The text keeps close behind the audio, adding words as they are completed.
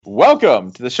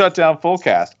Welcome to the Shutdown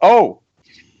Fullcast. Oh,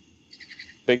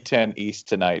 Big Ten East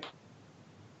tonight.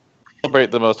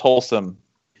 Celebrate the most wholesome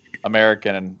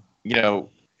American,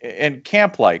 and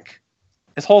camp-like.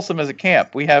 As wholesome as a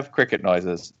camp. We have cricket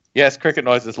noises. Yes, cricket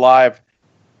noises live.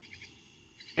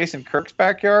 Jason Kirk's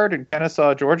backyard in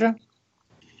Kennesaw, Georgia.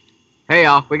 Hey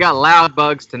y'all, we got loud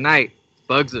bugs tonight.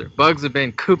 Bugs have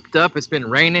been cooped up. It's been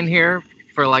raining here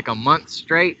for like a month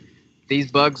straight.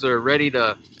 These bugs are ready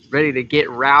to get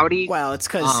rowdy. Well, it's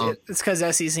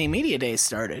because SEC Media Day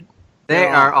started.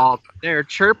 They're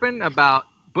chirping about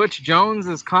Butch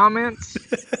Jones's comments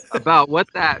about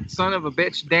what that son of a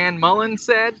bitch Dan Mullen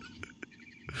said.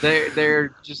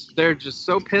 They're just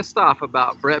so pissed off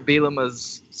about Brett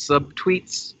Bielema's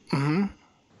subtweets. That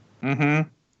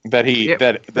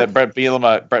Brett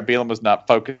Bielema's not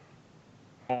focused.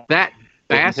 That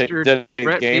bastard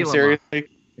Brett Bielema. Seriously.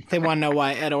 They want to know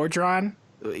why Ed Orgeron,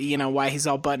 why he's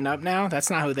all buttoned up now. That's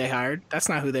not who they hired. That's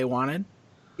not who they wanted.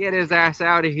 Get his ass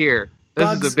out of here.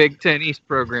 This is a Big Ten East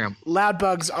program. Loud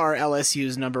bugs are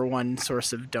LSU's --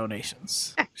 source of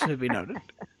donations. Should be noted.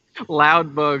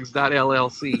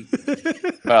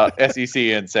 Loudbugs.llc. Well,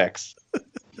 SEC insects.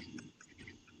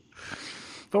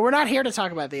 But we're not here to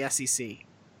talk about the SEC.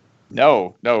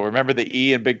 No. Remember, the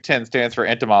E in Big Ten stands for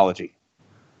entomology.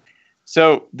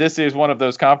 So this is one of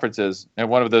those conferences and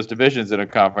one of those divisions in a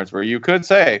conference where you could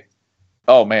say,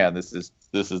 "Oh man, this is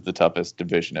the toughest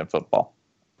division in football."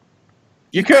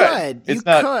 You could.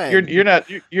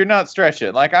 You're not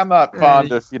stretching. Like I'm not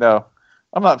fond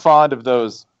of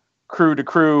those crew to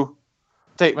crew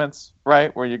statements,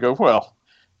 right? Where you go, well,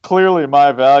 clearly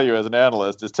my value as an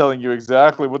analyst is telling you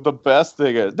exactly what the best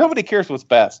thing is. Nobody cares what's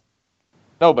best.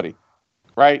 Nobody,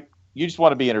 right? You just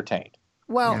want to be entertained.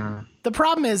 Well, The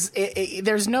problem is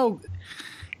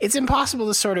it's impossible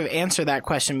to sort of answer that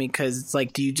question because it's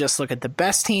like, do you just look at the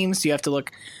best teams? Do you have to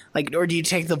look or do you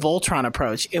take the Voltron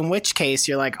approach? In which case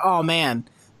you're like, oh man,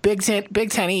 Big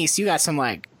Ten East, you got some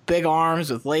like big arms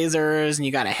with lasers, and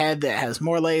you got a head that has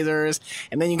more lasers,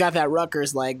 and then you got that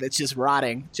Rutgers leg that's just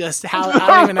rotting. Just how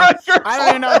I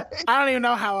don't even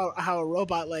know how a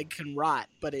robot leg can rot,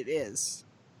 but it is.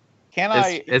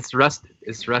 It's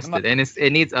rusted. And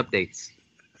it needs updates.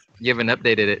 You haven't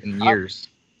updated it in years.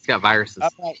 It's got viruses.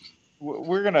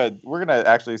 We're gonna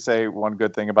actually say one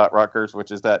good thing about Rutgers, which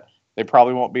is that they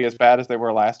probably won't be as bad as they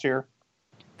were last year.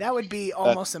 That would be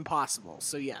almost impossible.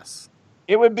 So yes,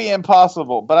 it would be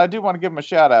impossible. But I do want to give them a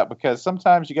shout out because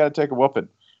sometimes you got to take a whooping,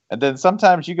 and then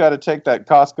sometimes you got to take that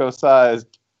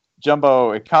Costco-sized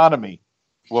jumbo economy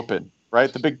whooping,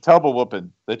 right? The big tub of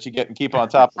whooping that you get and keep on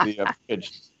top of the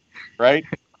fridge, right?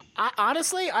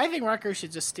 Honestly, I think Rutgers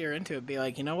should just steer into it. Be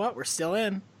like, you know what? We're still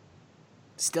in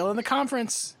the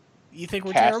conference. You think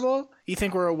we're terrible? You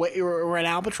think we're an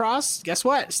albatross? Guess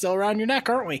what? Still around your neck,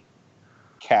 aren't we?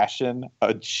 Cash in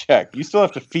a check. You still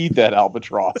have to feed that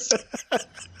albatross.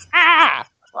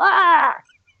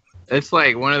 It's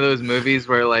like one of those movies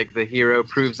where like the hero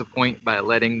proves a point by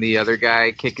letting the other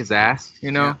guy kick his ass.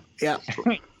 Yeah.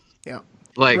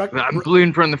 Like, I'm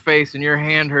bleeding from the face and your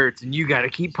hand hurts and you got to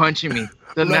keep punching me.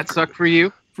 Doesn't that suck for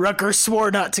you? Rutgers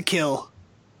swore not to kill.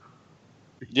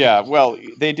 Yeah, well,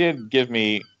 they did give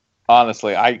me,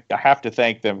 honestly, I have to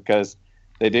thank them because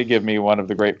they did give me one of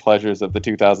the great pleasures of the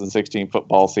 2016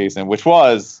 football season, which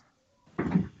was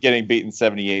getting beaten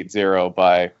 78-0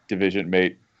 by division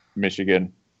mate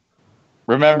Michigan.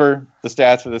 Remember the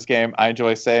stats for this game? I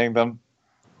enjoy saying them.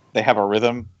 They have a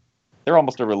rhythm. They're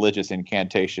almost a religious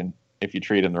incantation if you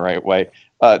treat them the right way.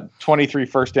 23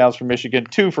 first downs for Michigan,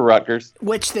 2 for Rutgers.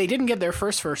 Which they didn't get their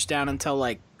first down until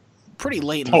like pretty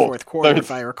late in the fourth quarter,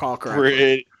 if I recall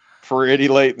correctly. Pretty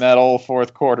late in that old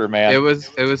fourth quarter, man. It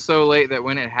was so late that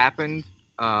when it happened,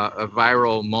 a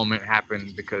viral moment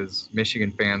happened because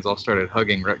Michigan fans all started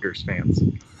hugging Rutgers fans.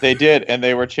 They did, and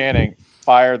they were chanting,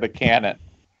 "Fire the cannon.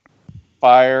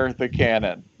 Fire the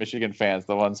cannon." Michigan fans,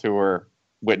 the ones who were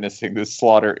witnessing this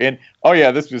slaughter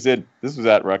this was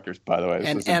at Rutgers, by the way.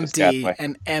 An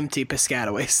empty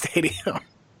Piscataway Stadium.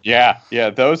 Yeah,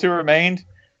 those who remained,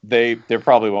 they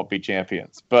probably won't be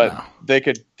champions, but no. they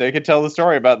could tell the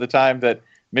story about the time that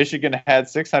Michigan had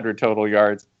 600 total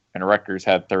yards and Rutgers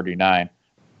had 39.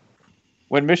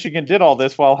 When Michigan did all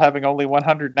this while having only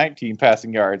 119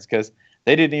 passing yards because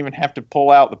they didn't even have to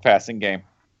pull out the passing game.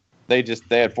 They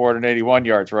had 481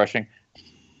 yards rushing.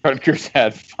 Rutgers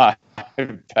had 5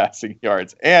 passing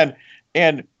yards and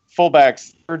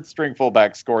fullbacks, third string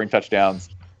fullbacks scoring touchdowns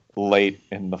late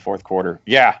in the fourth quarter.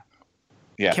 Yeah.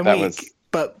 Did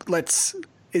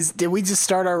we just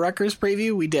start our Rutgers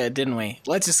preview? We did, didn't we?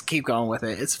 Let's just keep going with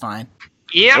it. It's fine.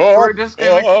 Yep, we're just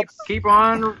gonna keep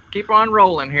on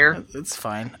rolling here. It's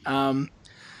fine. I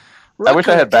wish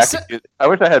I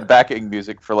had backing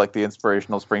music for like the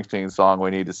inspirational Springsteen song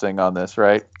we need to sing on this,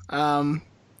 right?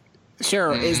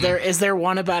 Sure. Is there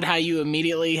one about how you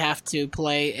immediately have to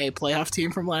play a playoff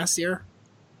team from last year?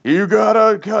 You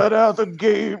gotta cut out the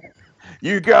game.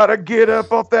 You gotta get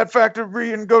up off that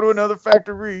factory and go to another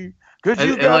factory because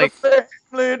you got a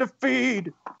family to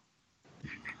feed.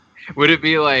 Would it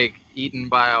be like eaten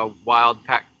by a wild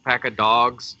pack of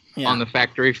dogs on the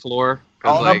factory floor?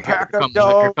 On like, a pack of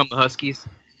dogs. Here come the Huskies.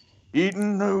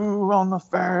 Eating new on the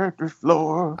factory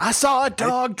floor. I saw a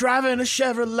dog driving a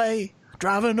Chevrolet,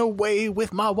 driving away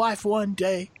with my wife one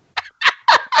day.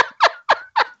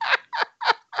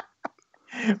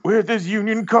 With his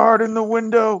union card in the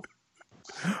window.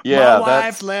 Yeah, my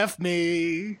wife left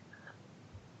me.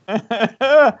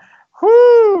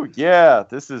 Whoo! Yeah,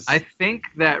 this is. I think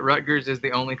that Rutgers is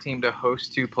the only team to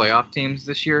host 2 playoff teams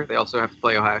this year. They also have to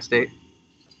play Ohio State.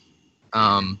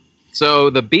 So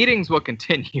the beatings will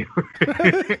continue.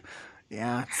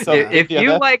 Yeah. So if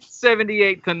you like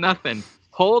 78-0,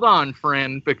 hold on,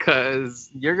 friend, because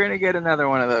you're gonna get another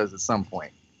one of those at some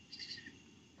point.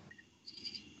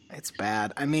 It's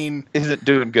bad. I mean, isn't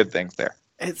doing good things there.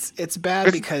 It's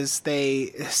bad because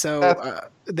they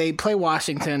play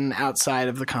Washington outside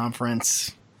of the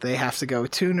conference. They have to go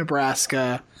to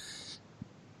Nebraska.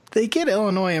 They get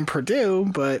Illinois and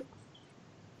Purdue, but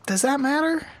does that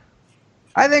matter?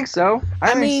 I think so.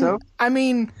 I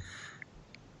mean,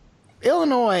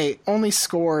 Illinois only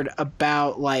scored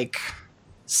about like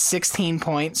 16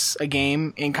 points a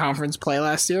game in conference play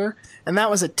last year, and that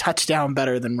was a touchdown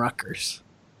better than Rutgers.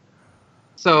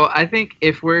 So I think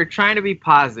if we're trying to be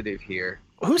positive here,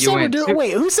 who said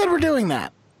we're doing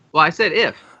that? Well, I said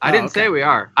if. I didn't say we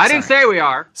are. I didn't say we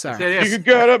are. Sorry. I said if. You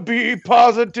gotta be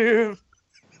positive.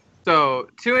 So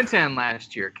 2-10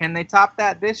 last year. Can they top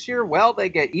that this year? Well, they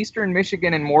get Eastern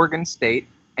Michigan and Morgan State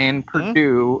and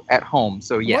Purdue at home.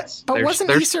 So yes, but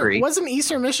wasn't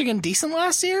Eastern Michigan decent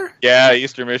last year? Yeah,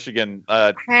 Eastern Michigan.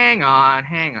 Hang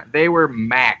on. They were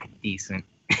MAC decent.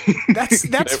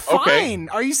 That's fine.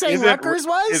 Are you saying Rutgers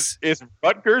was? Is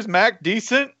Rutgers MAC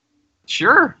decent?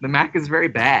 Sure, the MAC is very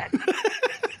bad.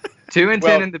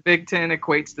 2-10 in the Big Ten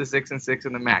equates to 6-6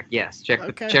 in the MAC. Yes, check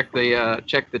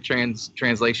the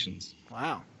translations.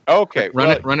 Wow. Okay,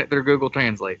 run it through Google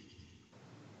Translate.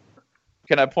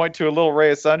 Can I point to a little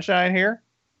ray of sunshine here?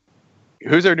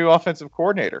 Who's our new offensive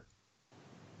coordinator?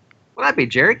 Well, that'd be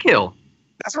Jerry Kill.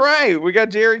 That's right. We got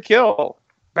Jerry Kill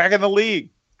back in the league,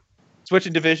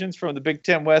 switching divisions from the Big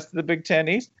Ten West to the Big Ten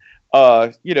East.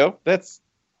 They'll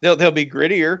be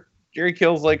grittier. Jerry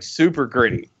Kill's like super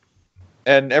gritty.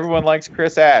 And everyone likes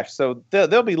Chris Ash, so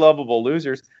they'll be lovable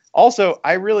losers. Also,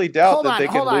 I really doubt that they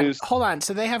can lose. Hold on.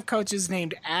 So they have coaches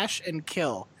named Ash and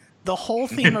Kill. The whole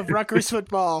theme of Rutgers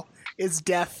football is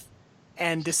death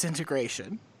and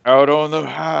disintegration. Out on the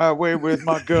highway with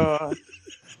my gun.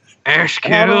 Ash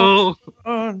Kill.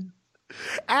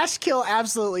 Ash Kill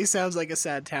absolutely sounds like a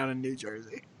sad town in New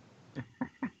Jersey.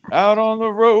 Out on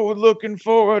the road looking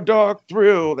for a dark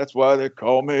thrill. That's why they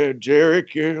call me Jerry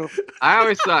Kill. I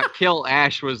always thought Kill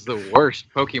Ash was the worst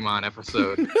Pokemon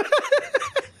episode.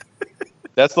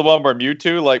 That's the one where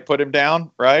Mewtwo put him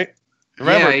down, right?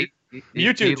 Remember,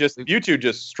 Mewtwo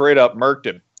just straight up murked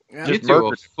him. Yeah. Mewtwo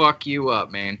will fuck you up,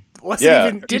 man.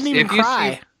 Didn't even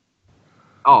cry.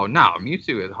 Oh no,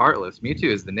 Mewtwo is heartless.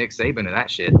 Mewtwo is the Nick Saban of that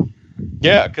shit.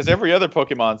 Yeah, because every other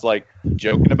Pokemon's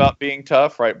joking about being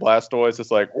tough, right? Blastoise is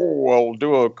like, oh, I'll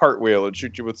do a cartwheel and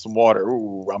shoot you with some water.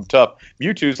 Ooh, I'm tough.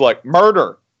 Mewtwo's like,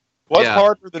 murder. What's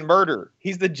harder than murder?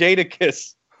 He's the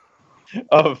Jadakiss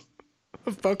of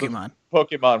Pokemon.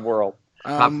 Pokemon world.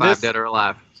 Top 5 dead or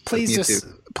alive. Please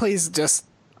just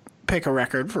pick a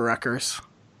record for Rutgers.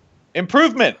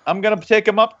 Improvement. I'm gonna take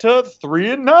them up to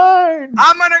 3-9.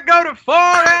 I'm gonna go to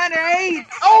 4-8.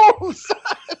 Oh.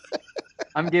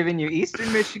 I'm giving you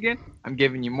Eastern Michigan. I'm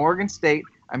giving you Morgan State.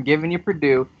 I'm giving you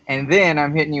Purdue. And then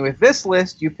I'm hitting you with this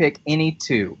list. You pick any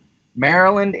 2.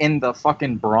 Maryland in the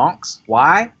fucking Bronx.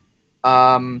 Why?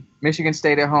 Michigan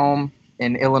State at home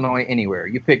and Illinois anywhere.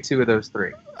 You pick 2 of those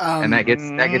 3. And that gets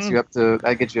you up to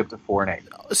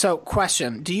 4-8. So,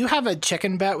 question: do you have a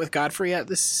chicken bet with Godfrey yet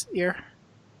this year?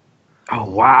 Oh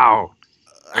wow!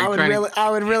 I would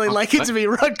really like it to be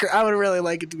Rutgers. I would really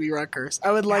like it to be Rutgers.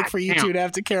 I would like for you two to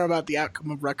have to care about the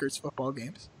outcome of Rutgers football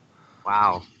games.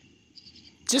 Wow!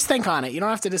 Just think on it. You don't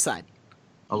have to decide.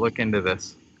 I'll look into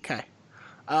this. Okay.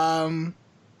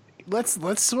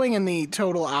 Let's swing in the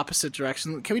total opposite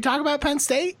direction. Can we talk about Penn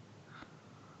State?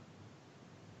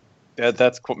 Yeah,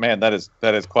 that's man. That is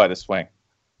quite a swing.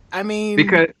 I mean,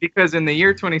 because in the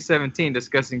year 2017,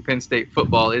 discussing Penn State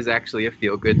football is actually a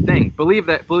feel-good thing. Believe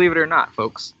it or not,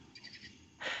 folks.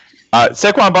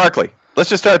 Saquon Barkley. Let's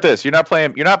just start this. You're not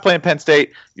playing Penn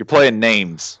State. You're playing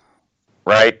names,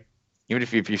 right? Even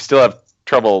if you still have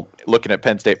trouble looking at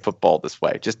Penn State football this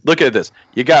way, just look at this.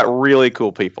 You got really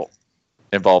cool people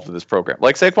involved in this program,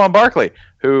 like Saquon Barkley,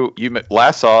 who you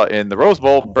last saw in the Rose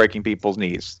Bowl breaking people's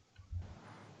knees.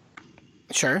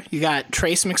 Sure. You got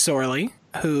Trace McSorley,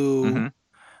 who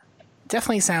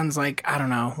definitely sounds like, I don't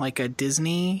know, like a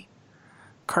Disney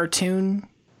cartoon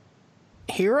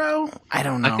hero. I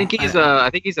don't know. I think he's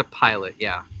a pilot.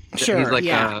 Yeah. Sure. He's like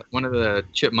one of the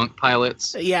chipmunk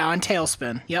pilots. Yeah, on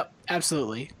Tailspin. Yep,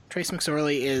 absolutely. Trace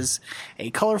McSorley is a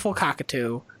colorful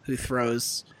cockatoo who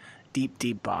throws deep,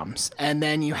 deep bombs. And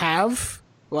then you have,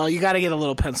 well, you got to get a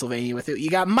little Pennsylvania with it. You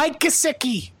got Mike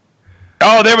Gesicki.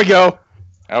 Oh, there we go.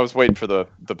 I was waiting for the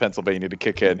Pennsylvania to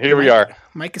kick in. Here we are.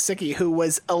 Mike Gesicki, who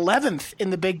was 11th in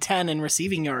the Big Ten in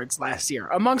receiving yards last year,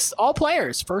 amongst all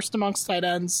players, first amongst tight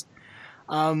ends.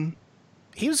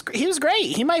 He was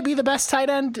great. He might be the best tight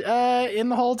end in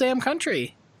the whole damn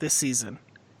country this season.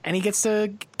 And he gets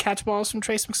to catch balls from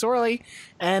Trace McSorley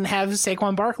and have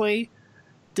Saquon Barkley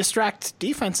distract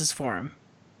defenses for him.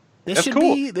 This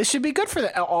should be good for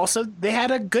them. Also, they had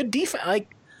a good defense.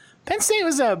 Like, Penn State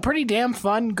was a pretty damn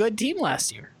fun, good team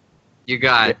last year. You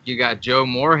got Joe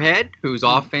Moorhead, whose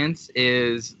offense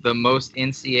is the most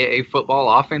NCAA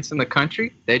football offense in the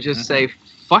country. They just say,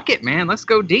 "Fuck it, man, let's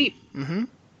go deep." Mm-hmm.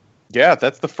 Yeah,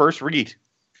 that's the first read.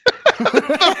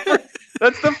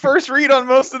 That's the first read on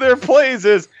most of their plays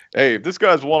is, hey, if this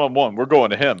guy's one-on-one, we're going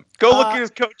to him. Go look at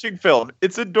his coaching film.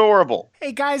 It's adorable.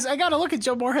 Hey, guys, I got to look at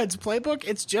Joe Moorhead's playbook.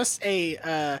 It's just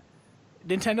a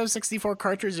Nintendo 64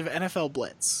 cartridge of NFL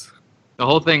Blitz. The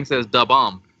whole thing says "da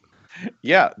bomb."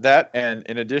 Yeah, that, and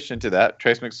in addition to that,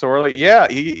 Trace McSorley, yeah,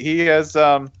 he has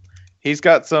he's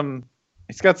got some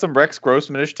Rex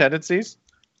Grossman-ish tendencies.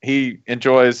 He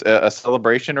enjoys a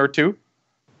celebration or two,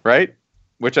 right?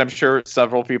 Which I'm sure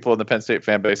several people in the Penn State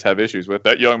fan base have issues with.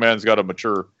 That young man's got to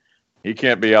mature. He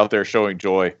can't be out there showing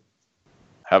joy,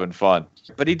 having fun.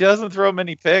 But he doesn't throw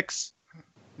many picks.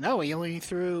 No, he only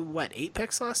threw, 8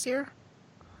 picks last year?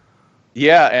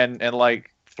 Yeah, and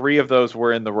like 3 of those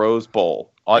were in the Rose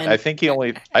Bowl. I think he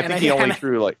only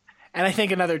threw like... And I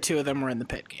think another 2 of them were in the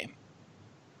Pitt game.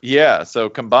 Yeah, so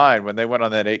combined, when they went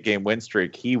on that 8-game win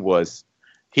streak, he was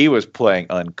playing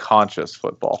unconscious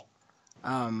football.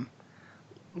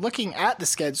 Looking at the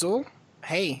schedule,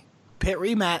 hey, Pitt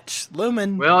rematch,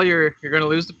 Lumen. Well, you're going to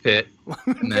lose to Pitt.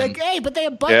 Hey, but they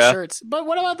have butt shirts. But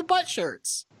what about the butt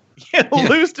shirts? Yeah,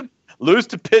 lose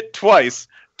to Pitt twice.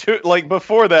 Like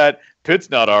before that, Pitt's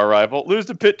not our rival. Lose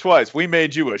to Pitt twice. We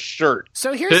made you a shirt.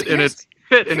 So Pitt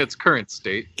in its current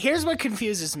state. Here's what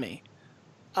confuses me.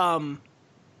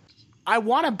 I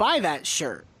want to buy that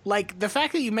shirt. Like, the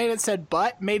fact that you made it said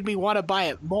butt made me want to buy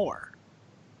it more.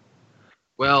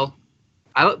 Well,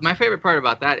 my favorite part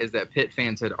about that is that Pitt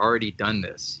fans had already done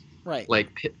this. Right.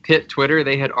 Like, Pitt Twitter,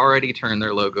 they had already turned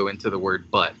their logo into the word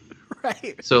butt.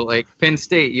 Right. So, like, Penn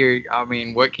State,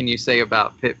 what can you say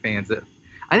about Pitt fans?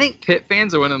 I think Pitt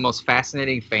fans are one of the most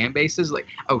fascinating fan bases. Like,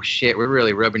 oh, shit, we're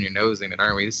really rubbing your nose in it,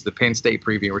 aren't we? This is the Penn State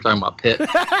preview. We're talking about Pitt.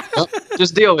 Well,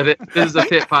 just deal with it. This is a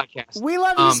Pitt podcast. We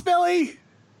love you, Spilly.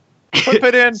 Put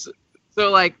Pitt in. So,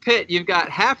 like, Pitt, you've got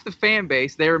half the fan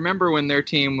base. They remember when their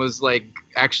team was, like,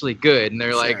 actually good. And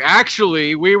they're like,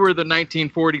 actually, we were the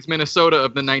 1940s Minnesota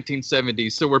of the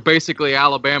 1970s. So we're basically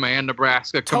Alabama and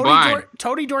Nebraska combined.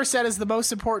 Tony Dorsett is the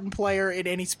most important player in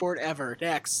any sport ever.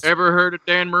 Next. Ever heard of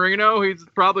Dan Marino? He's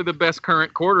probably the best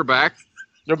current quarterback.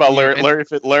 What about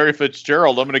Larry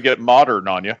Fitzgerald? I'm going to get modern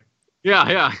on you.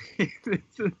 Yeah.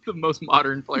 It's the most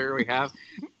modern player we have.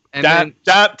 And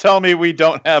don't tell me we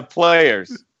don't have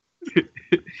players.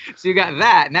 So you got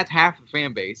that, and that's half the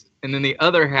fan base, and then the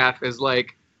other half is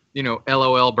like,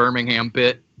 LOL Birmingham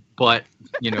Pitt, but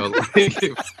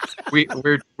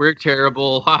we're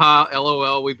terrible, haha,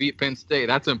 LOL, we beat Penn State,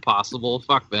 that's impossible,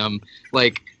 fuck them.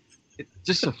 Like, it's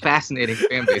just a fascinating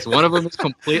fan base. One of them is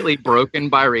completely broken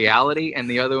by reality, and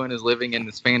the other one is living in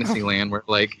this fantasy land where,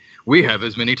 like, we have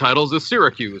as many titles as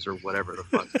Syracuse or whatever the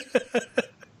fuck.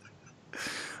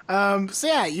 So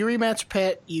yeah, you rematch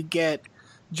Pitt, you get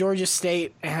Georgia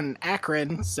State and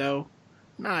Akron, so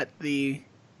not a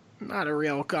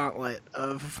real gauntlet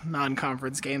of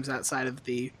non-conference games outside of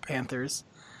the Panthers.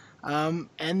 And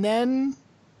then,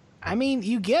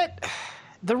 you get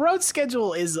the road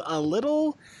schedule is a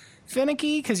little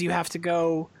finicky because you have to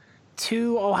go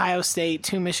to Ohio State,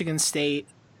 to Michigan State,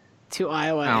 to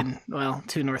Iowa, and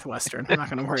to Northwestern. I'm not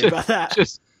going to worry about that.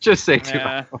 Just say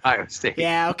to Ohio State.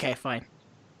 Yeah, okay, fine.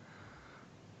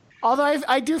 Although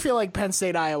I do feel like Penn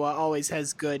State Iowa always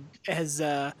has good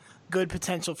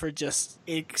potential for just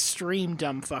extreme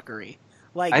dumb fuckery.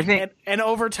 Like I think an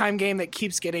overtime game that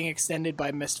keeps getting extended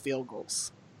by missed field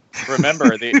goals.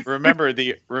 Remember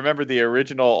the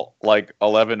original like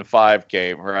 11-5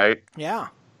 game, right? Yeah.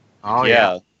 Oh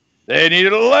yeah. They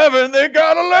needed 11. They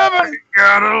got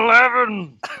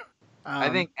 11. I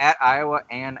think at Iowa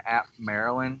and at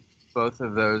Maryland, both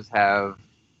of those have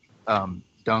dumb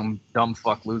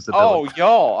fuck losability. Oh,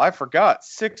 y'all, I forgot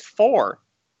 6'4".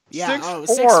 Yeah. 6'4".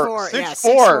 6'4". Yeah,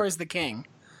 6'4" is the king.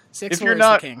 6'4" is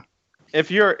the king. If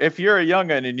you're a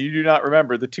youngin and you do not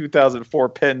remember the 2004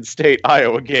 Penn State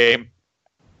Iowa game,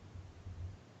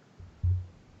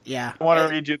 yeah, I want to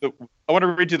read you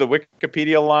the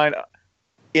Wikipedia line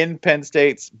in Penn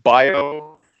State's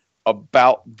bio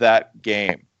about that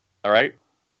game. All right,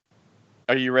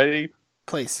 are you ready?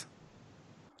 Please.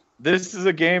 This is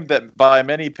a game that by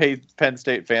many Penn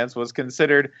State fans was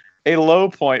considered a low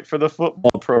point for the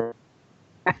football program.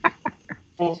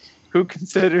 Who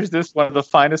considers this one of the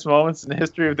finest moments in the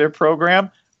history of their program?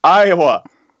 Iowa.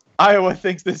 Iowa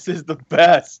thinks this is the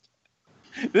best.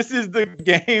 This is the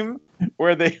game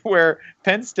where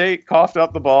Penn State coughed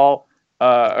up the ball,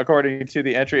 according to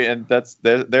the entry, and that's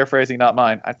their phrasing, not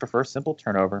mine. I'd prefer simple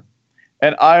turnover.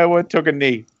 And Iowa took a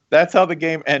knee. That's how the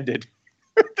game ended.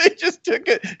 They just took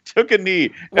a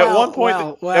knee. At one point,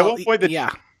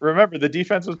 remember the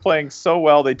defense was playing so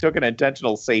well they took an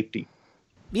intentional safety.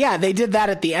 Yeah, they did that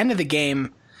at the end of the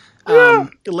game,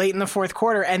 late in the fourth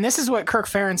quarter, and this is what Kirk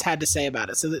Ferentz had to say about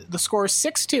it. So the score is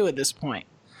 6-2 at this point.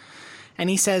 And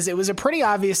he says, it was a pretty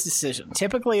obvious decision.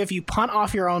 Typically, if you punt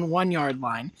off your own 1-yard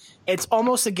line, it's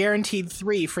almost a guaranteed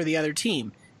 3 for the other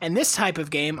team. And this type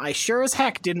of game, I sure as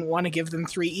heck didn't want to give them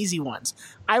 3 easy ones.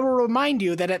 I will remind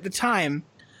you that at the time,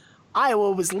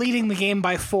 Iowa was leading the game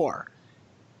by 4.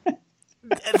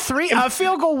 A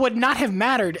field goal would not have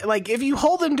mattered. Like, if you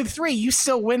hold them to 3, you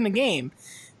still win the game.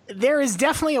 There is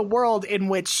definitely a world in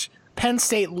which Penn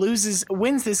State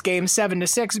wins this game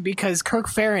 7-6 because Kirk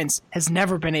Ferentz has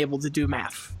never been able to do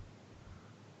math.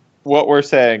 What we're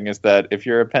saying is that if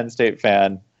you're a Penn State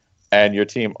fan and your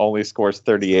team only scores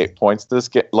 38 points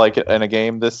like in a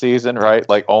game this season, right?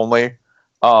 Like only,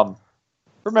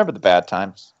 remember the bad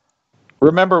times.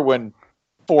 Remember when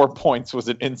 4 points was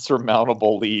an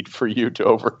insurmountable lead for you to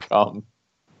overcome.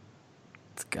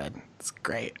 It's good. It's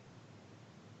great.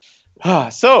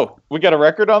 So we got a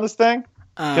record on this thing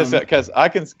because I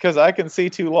can see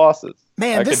 2 losses.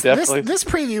 Man, this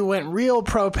preview went real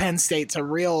pro Penn State to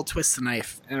real twist the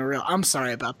knife and real. I'm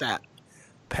sorry about that,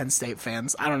 Penn State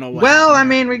fans. I don't know what. Well, I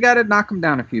mean, we got to knock them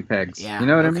down a few pegs. Yeah, you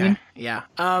know what I mean? Yeah.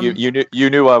 You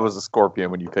knew I was a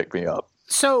Scorpion when you picked me up.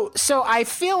 So I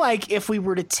feel like if we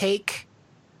were to take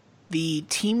the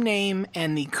team name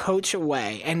and the coach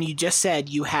away, and you just said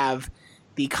you have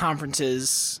the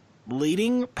conference's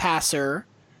leading passer,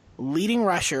 leading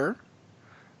rusher,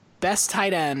 best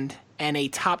tight end, and a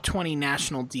top 20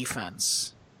 national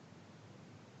defense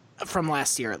from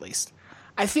last year at least,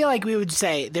 I feel like we would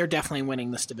say they're definitely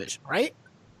winning this division, right?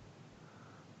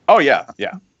 Oh yeah.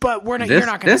 But you're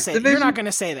not going to say that. You're not going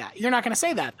to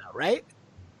say that though, right?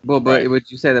 Well, but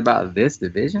would you say that about this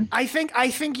division? I think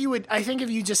you would. I think if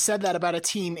you just said that about a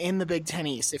team in the Big Ten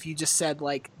East, if you just said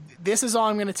like, "This is all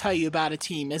I'm going to tell you about a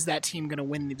team," is that team going to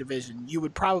win the division? You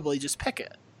would probably just pick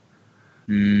it.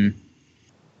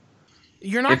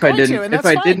 You're not going to, and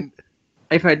that's fine.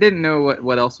 If I didn't know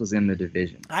what else was in the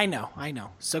division, I know.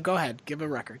 So go ahead, give a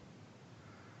record.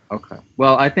 Okay.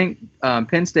 Well, I think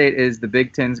Penn State is the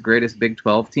Big Ten's greatest Big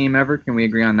 12 team ever. Can we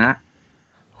agree on that?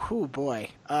 Oh boy,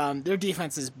 their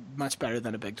defense is much better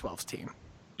than a Big 12 team.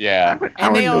 Yeah,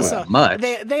 and they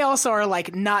also are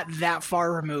like not that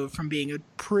far removed from being a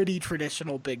pretty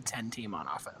traditional Big 10 team on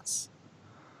offense.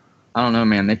 I don't know,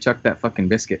 man. They chucked that fucking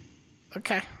biscuit.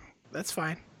 Okay, that's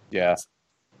fine. Yeah.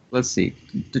 Let's see.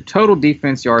 The total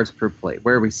defense yards per play.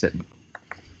 Where are we sitting?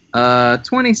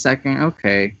 22nd.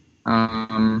 Okay.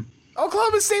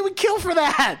 Oklahoma State would kill for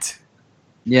that.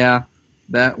 Yeah,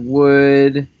 that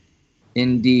would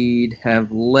indeed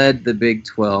have led the Big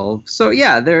 12. So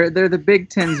yeah, they're the Big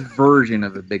Ten's version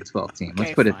of a Big 12 team.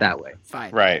 Let's put it that way.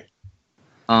 Fine. Right.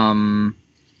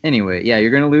 Anyway, yeah,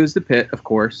 you're going to lose to Pitt, of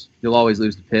course. You'll always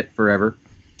lose to Pitt forever.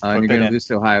 And you're going to lose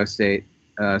to Ohio State.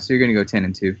 So you're going to go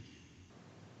 10-2.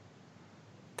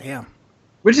 Damn.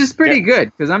 Which is pretty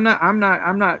good because I'm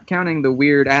not counting the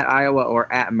weird at Iowa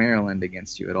or at Maryland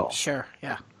against you at all. Sure.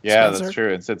 Yeah. Yeah, Spencer? That's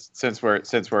true. And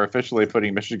since we're officially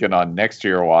putting Michigan on next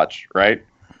year watch, right?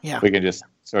 Yeah. We can just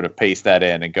sort of paste that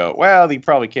in and go, well, they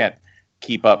probably can't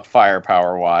keep up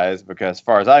firepower wise because as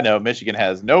far as I know, Michigan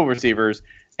has no receivers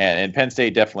and Penn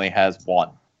State definitely has one,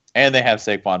 and they have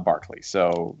Saquon Barkley.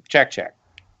 So check.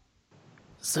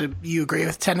 So you agree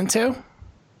with 10-2?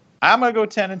 I'm gonna go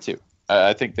 10-2.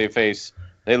 I think they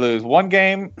lose one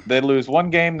game. They lose one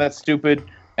game that's stupid,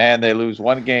 and they lose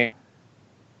one game,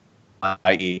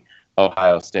 i.e.,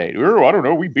 Ohio State. Ooh, I don't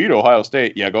know. We beat Ohio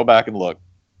State. Yeah, go back and look.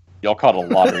 Y'all caught a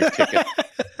lottery ticket.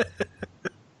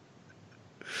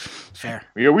 Fair.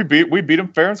 Yeah, we beat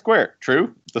them fair and square.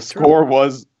 True. The score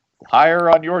was higher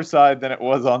on your side than it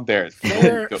was on theirs.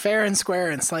 Fair and square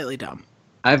and slightly dumb.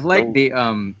 I've liked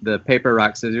the paper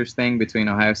rock scissors thing between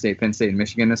Ohio State, Penn State, and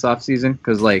Michigan this offseason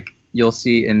because like you'll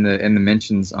see in the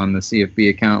mentions on the CFB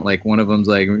account like one of them's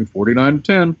like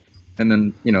 49-10, and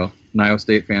then an Ohio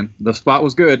State fan, the spot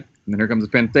was good, and then here comes a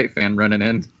Penn State fan running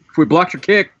in. If we blocked your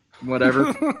kick,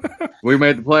 whatever, we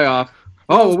made the playoff.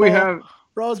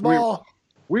 Rose Bowl.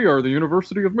 We are the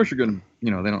University of Michigan. They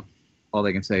don't. All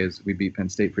they can say is we beat Penn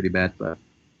State pretty bad, but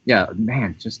yeah,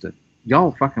 man,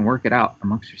 y'all fucking work it out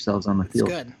amongst yourselves on the field.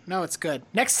 It's good. No, it's good.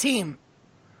 Next team.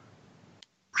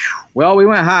 Well, we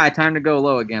went high. Time to go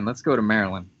low again. Let's go to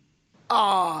Maryland.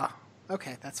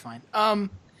 Okay, that's fine. Can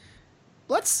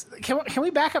we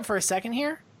back up for a second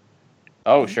here?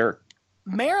 Oh, sure.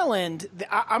 Maryland,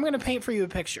 I'm going to paint for you a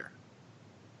picture.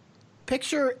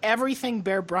 Picture everything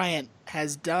Bear Bryant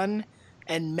has done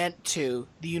and meant to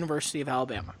the University of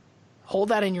Alabama. Hold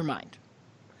that in your mind.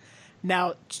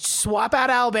 Now, swap out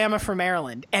Alabama for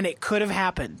Maryland, and it could have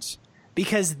happened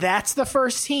because that's the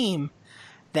first team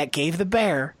that gave the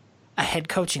Bear a head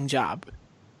coaching job.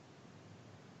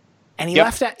 And he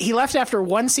left after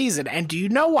one season. And do you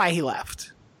know why he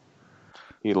left?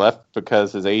 He left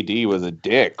because his AD was a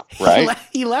dick, right?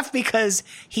 He left because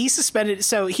he suspended.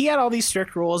 So he had all these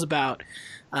strict rules about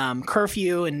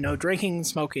curfew and no drinking and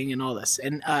smoking and all this.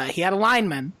 And he had a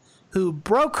lineman who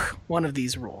broke one of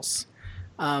these rules.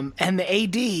 And the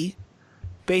AD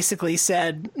basically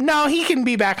said, no, he can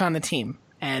be back on the team.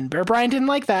 And Bear Bryant didn't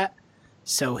like that.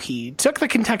 So he took the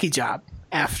Kentucky job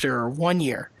after 1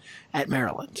 year at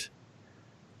Maryland.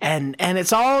 And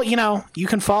it's all, you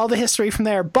can follow the history from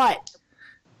there. But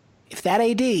if that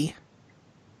AD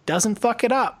doesn't fuck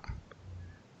it up,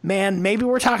 man, maybe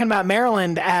we're talking about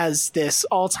Maryland as this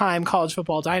all-time college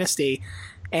football dynasty,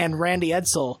 and Randy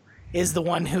Edsall is the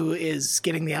one who is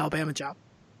getting the Alabama job.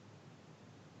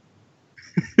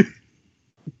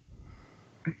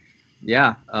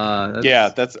 Yeah.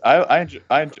 I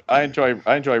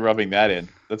enjoy rubbing that in.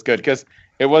 That's good because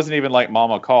it wasn't even like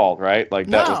Mama called, right? Like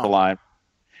that was the line.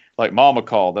 Like Mama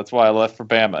called. That's why I left for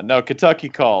Bama. No, Kentucky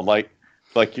called. Like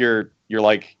you're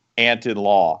like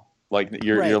aunt-in-law. Like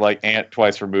you're like aunt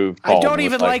twice removed. I don't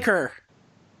even like her.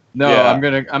 No, yeah. I'm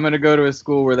gonna go to a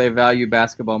school where they value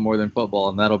basketball more than football,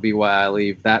 and that'll be why I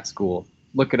leave that school.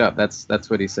 Look it up. That's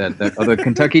what he said.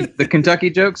 The Kentucky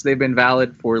jokes, they've been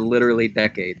valid for literally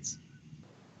decades.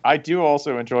 I do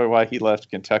also enjoy why he left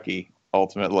Kentucky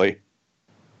ultimately,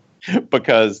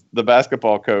 because the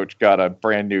basketball coach got a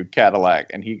brand new Cadillac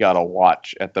and he got a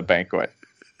watch at the banquet.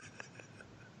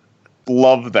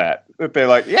 Love that they're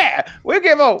like, yeah, we'll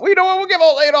give old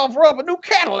Adolph Rupp a new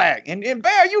Cadillac, and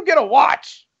Bear, you get a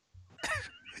watch.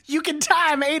 You can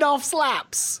time Adolph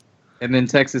slaps. And then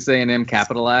Texas A&M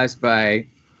capitalized by,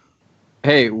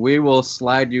 hey, we will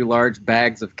slide you large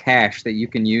bags of cash that you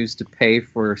can use to pay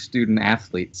for student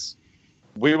athletes.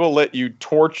 We will let you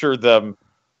torture them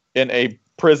in a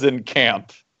prison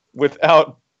camp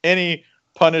without any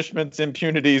punishments,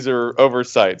 impunities, or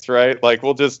oversights, right? Like,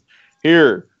 we'll just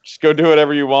go do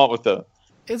whatever you want with them.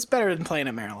 It's better than playing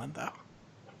at Maryland, though.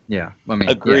 Yeah, I mean,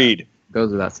 agreed. Yeah,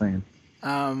 goes without saying.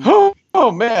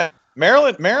 Oh man,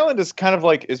 Maryland is kind of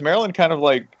like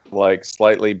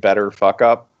slightly better fuck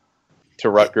up to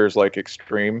Rutgers, like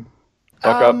extreme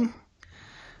fuck up.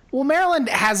 Well, Maryland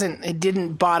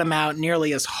didn't bottom out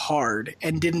nearly as hard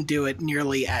and didn't do it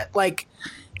nearly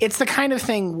it's the kind of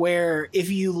thing where if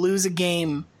you lose a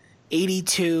game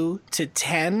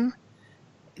 82-10,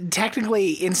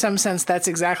 technically in some sense that's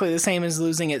exactly the same as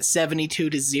losing it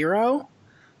 72-0,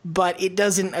 but it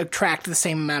doesn't attract the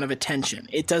same amount of attention.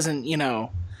 It doesn't,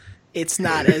 it's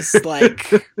not as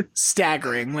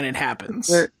staggering when it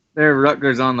happens. They're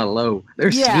Rutgers on the low.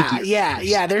 They're sneaky.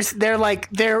 Yeah.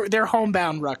 They're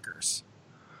homebound Rutgers.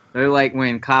 They're like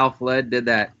when Kyle Flood did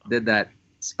that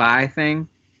spy thing.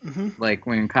 Mm-hmm. Like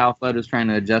when Kyle Flood was trying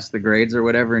to adjust the grades or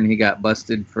whatever, and he got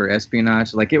busted for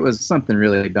espionage. Like it was something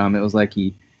really dumb. It was like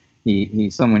someone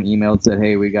emailed, said,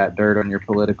 "Hey, we got dirt on your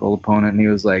political opponent," and he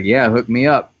was like, "Yeah, hook me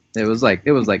up." It was like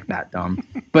that dumb.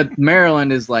 But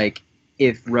Maryland is like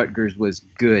if Rutgers was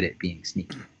good at being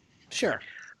sneaky. Sure.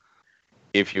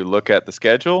 If you look at the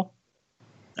schedule,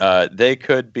 they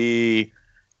could be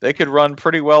They could run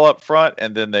pretty well up front,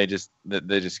 and then they just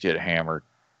get hammered.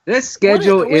 This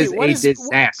schedule is a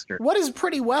disaster. What is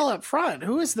pretty well up front?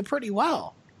 Who is the pretty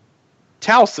well?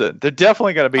 Towson. They're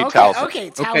definitely going to beat Towson. Okay,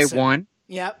 Towson. Okay, one.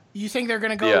 Yep. You think they're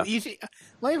going to go? Yeah.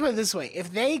 Let me put it this way: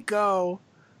 if they go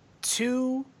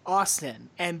to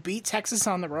Austin and beat Texas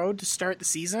on the road to start the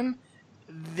season,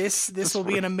 this will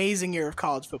be an amazing year of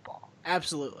college football.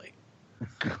 Absolutely.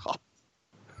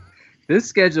 This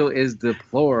schedule is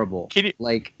deplorable.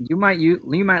 You might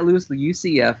lose the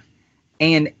UCF,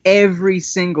 and every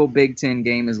single Big Ten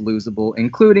game is losable,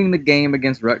 including the game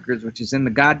against Rutgers, which is in the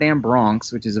goddamn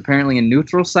Bronx, which is apparently a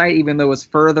neutral site, even though it's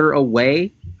further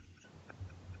away.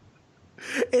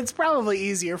 It's probably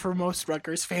easier for most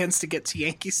Rutgers fans to get to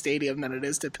Yankee Stadium than it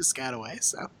is to Piscataway.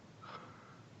 So,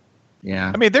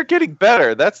 yeah, I mean they're getting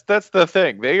better. That's the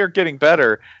thing. They are getting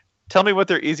better. Tell me what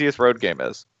their easiest road game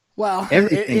is. Well,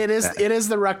 it is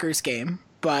the Rutgers game,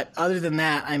 but other than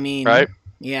that, I mean, right?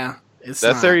 Yeah,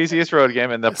 that's their easiest road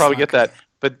game, and they'll probably get that.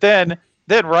 But then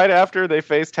right after they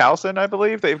face Towson, I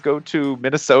believe they go to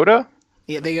Minnesota.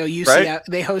 Yeah, they go UCF. Right?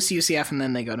 They host UCF, and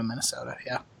then they go to Minnesota.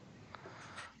 Yeah.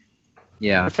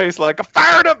 They face like a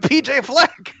fired up PJ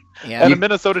Fleck. Yeah. And a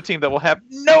Minnesota team that will have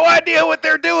no idea what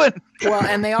they're doing. Well,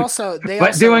 and they also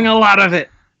doing a lot of it.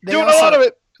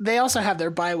 They also have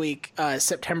their bye week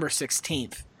September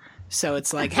 16th. So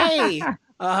it's like, hey,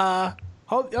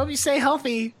 hope you stay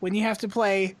healthy when you have to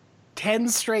play 10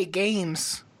 straight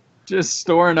games. Just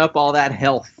storing up all that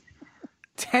health.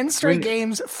 10 straight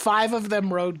games, 5 of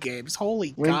them road games.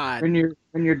 Holy God.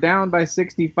 When you're down by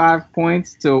 65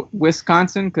 points to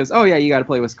Wisconsin, because you got to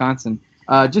play Wisconsin.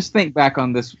 Just think back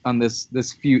on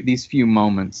these few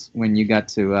moments when you got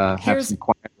to have some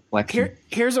quiet reflection.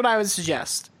 Here's what I would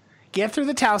suggest. Get through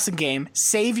the Towson game,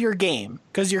 save your game,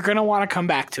 because you're going to want to come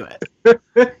back to it.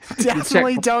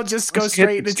 Definitely don't just go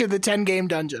straight into the 10-game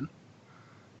dungeon.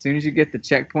 As soon as you get the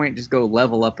checkpoint, just go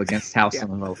level up against Towson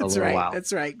a little while.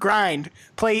 That's right. Grind.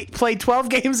 Play 12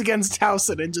 games against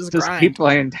Towson and just grind. Just keep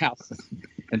playing Towson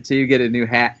until you get a new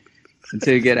hat.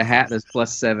 Until you get a hat that's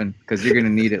 +7, because you're going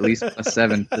to need at least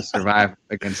 +7 to survive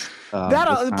against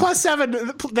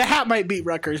 +7. The hat might beat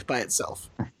Rutgers by itself.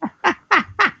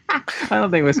 I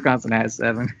don't think Wisconsin has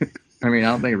 7. I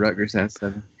don't think Rutgers has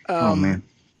 7. Oh man.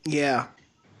 Yeah.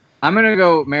 I'm gonna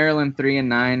go Maryland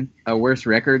 3-9, a worse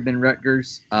record than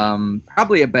Rutgers.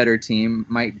 Probably a better team,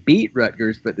 might beat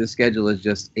Rutgers, but the schedule is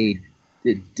just a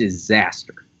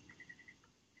disaster.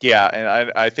 Yeah,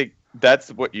 and I think that's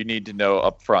what you need to know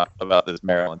up front about this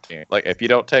Maryland team. Like, if you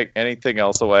don't take anything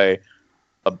else away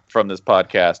from this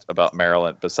podcast about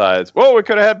Maryland, besides, we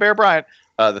could have had Bear Bryant.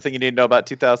 The thing you need to know about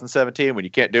 2017, when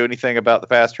you can't do anything about the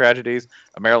past tragedies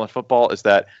of Maryland football, is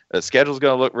that the schedule is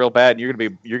going to look real bad, and you're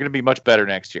going to be much better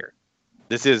next year.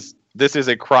 This is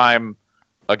a crime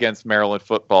against Maryland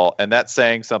football, and that's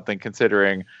saying something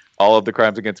considering all of the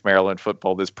crimes against Maryland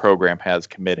football this program has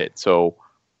committed. So,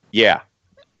 yeah,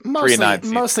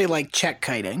 mostly like check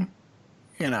kiting,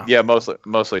 Yeah,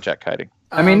 mostly check kiting.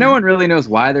 No one really knows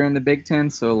why they're in the Big Ten,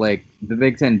 so like the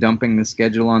Big Ten dumping the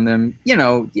schedule on them,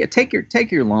 take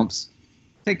your lumps.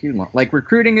 Take your lumps. Like,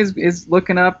 recruiting is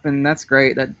looking up, and that's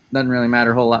great. That doesn't really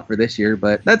matter a whole lot for this year,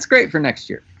 but that's great for next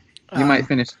year. You might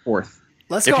finish 4th.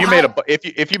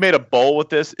 If you made a bowl with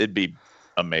this, it'd be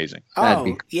amazing.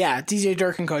 Yeah, DJ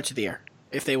Durkin Coach of the Year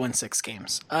if they win 6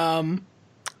 games.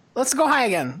 Let's go high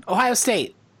again. Ohio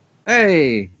State.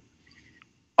 Hey.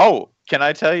 Oh. Can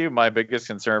I tell you my biggest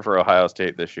concern for Ohio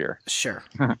State this year? Sure.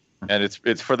 And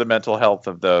it's for the mental health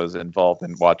of those involved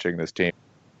in watching this team.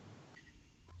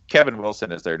 Kevin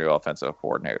Wilson is their new offensive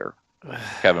coordinator.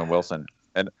 Kevin Wilson.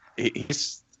 And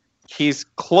he's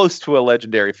close to a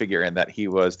legendary figure in that he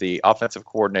was the offensive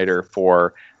coordinator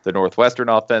for the Northwestern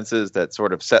offenses that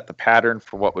sort of set the pattern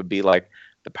for what would be like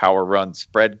the power run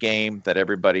spread game that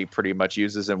everybody pretty much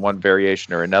uses in one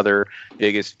variation or another.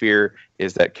 Biggest fear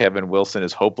is that Kevin Wilson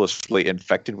is hopelessly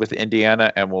infected with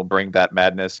Indiana and will bring that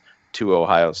madness to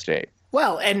Ohio State.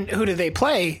 Well, and who do they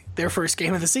play their first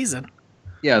game of the season?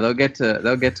 Yeah, they'll get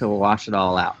to wash it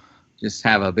all out. Just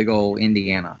have a big old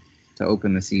Indiana to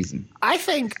open the season. I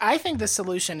think the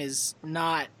solution is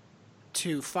not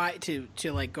to fight to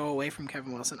like go away from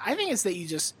Kevin Wilson. I think it's that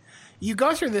you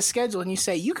go through this schedule and you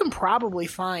say you can probably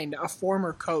find a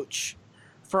former coach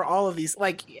for all of these.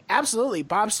 Like, absolutely,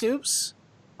 Bob Stoops,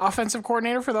 offensive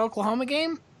coordinator for the Oklahoma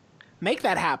game, make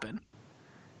that happen.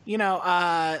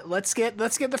 Let's get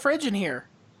the fridge in here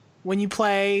when you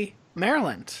play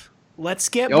Maryland. Let's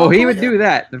get. He would do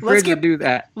that. The fridge would do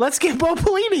that. Let's get Bo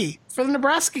Pelini for the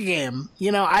Nebraska game.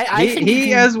 I think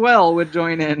he as well would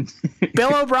join in.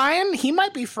 Bill O'Brien, he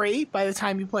might be free by the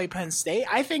time you play Penn State.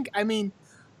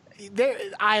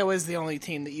 Iowa's the only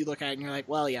team that you look at and you're like,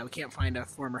 well, yeah, we can't find a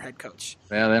former head coach.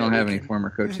 Yeah, they don't have any former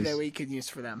coaches that we could use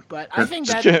for them. But I think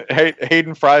that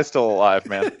Hayden Fry's still alive,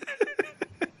 man.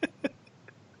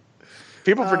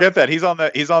 People forget that he's on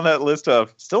that list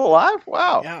of still alive.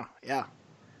 Wow. Yeah.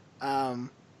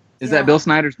 Is that Bill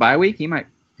Snyder's bye week? He might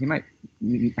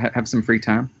have some free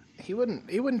time. He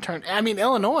wouldn't turn. I mean,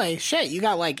 Illinois. Shit, you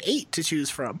got like 8 to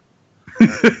choose from.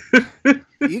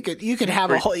 You could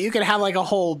have like a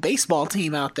whole baseball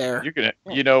team out there.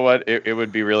 You know what? It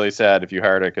would be really sad if you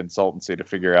hired a consultancy to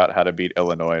figure out how to beat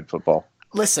Illinois in football.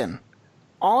 Listen,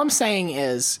 all I'm saying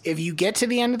is if you get to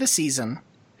the end of the season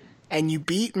and you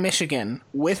beat Michigan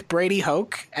with Brady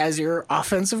Hoke as your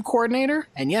offensive coordinator,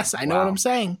 and yes, I know what I'm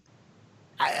saying.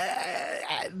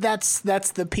 That's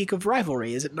the peak of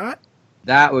rivalry, is it not?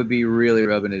 That would be really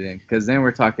rubbing it in, because then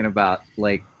we're talking about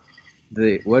like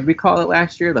what did we call it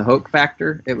last year? The Hoke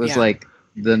factor. It was like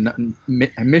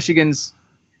Michigan's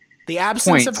the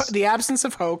absence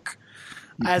of Hoke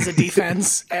as a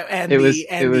defense and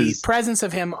the presence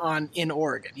of him in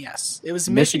Oregon. Yes, it was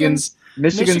Michigan's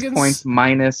points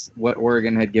minus what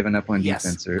Oregon had given up on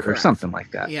defense or something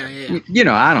like that. Yeah.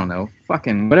 I don't know.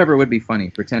 Fucking whatever would be funny.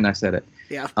 Pretend I said it.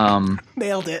 Yeah.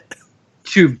 Nailed it.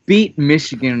 To beat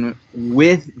Michigan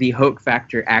with the Hoke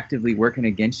factor actively working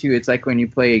against you, it's like when you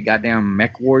play goddamn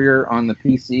Mech Warrior on the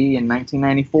PC in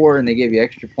 1994 and they gave you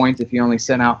extra points if you only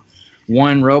sent out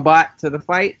one robot to the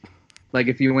fight. Like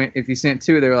if you sent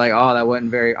 2, they were like, oh, that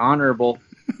wasn't very honorable.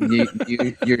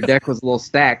 Your deck was a little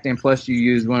stacked, and plus you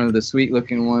used one of the sweet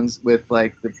looking ones with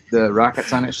like the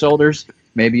rockets on its shoulders.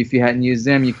 Maybe if you hadn't used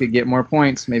them, you could get more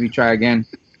points. Maybe try again.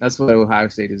 That's what Ohio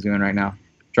State is doing right now,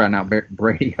 trying out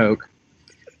Brady Hoke.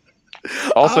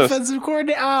 Also, offensive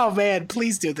coordinator. Oh man,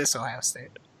 please do this, Ohio State.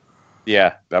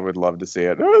 Yeah, I would love to see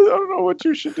it. I don't know what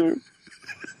you should do.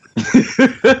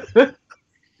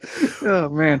 Oh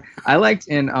man, I liked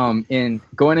in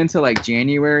going into like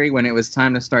January when it was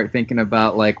time to start thinking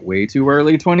about like way too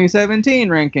early 2017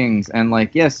 rankings, and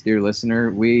like, yes, dear listener,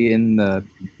 we in the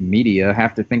media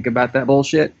have to think about that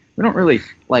bullshit. We don't really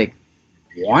like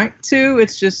want to.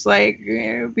 It's just like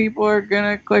people are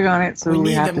gonna click on it, so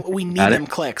we need them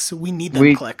clicks. We need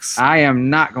them clicks. I am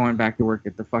not going back to work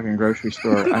at the fucking grocery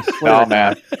store. I swear,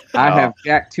 man. I have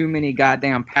jacked too many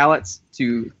goddamn pallets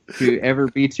to ever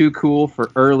be too cool for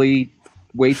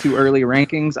way too early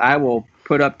rankings. I will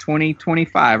put up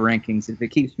 2025 rankings if it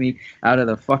keeps me out of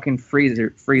the fucking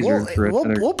freezer.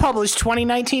 We'll publish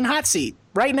 2019 hot seat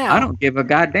right now. I don't give a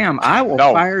goddamn. I will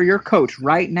fire your coach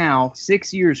right now,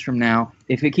 6 years from now,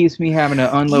 if it keeps me having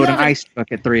to unload an ice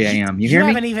truck at 3 a.m. You hear me?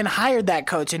 You haven't even hired that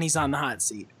coach, and he's on the hot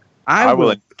seat. I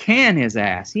will can his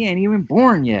ass. He ain't even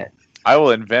born yet. I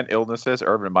will invent illnesses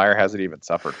Urban Meyer hasn't even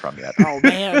suffered from yet. Oh,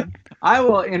 man. I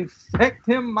will infect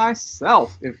him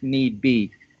myself if need be.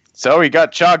 So he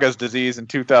got Chagas disease in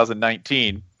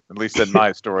 2019, at least in my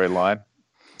storyline.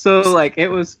 So, like, it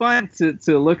was fun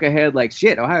to look ahead like,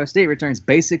 shit, Ohio State returns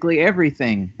basically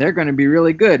everything. They're going to be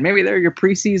really good. Maybe they're your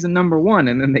preseason number 1,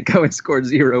 and then they go and score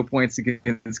 0 points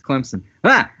against Clemson.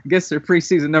 I guess they're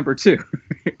preseason number 2.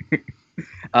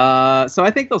 So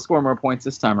I think they'll score more points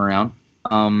this time around.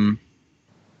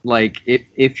 Like,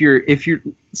 if you're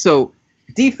so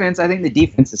defense, I think the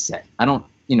defense is set. I don't,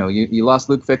 you lost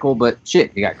Luke Fickell, but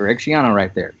shit, you got Greg Schiano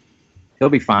right there. He'll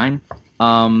be fine.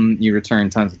 You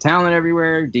return tons of talent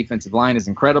everywhere. Defensive line is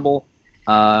incredible.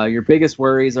 Your biggest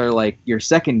worries are like your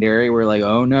secondary, where like,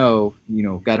 oh no,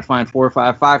 got to find 4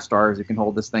 or 5 stars who can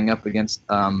hold this thing up against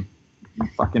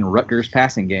fucking Rutgers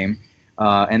passing game.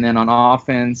 And then on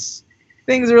offense,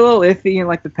 things are a little iffy, and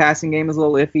like the passing game is a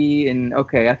little iffy. And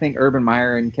okay, I think Urban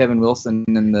Meyer and Kevin Wilson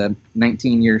and the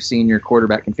 19-year senior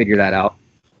quarterback can figure that out.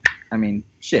 I mean,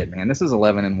 shit, man, this is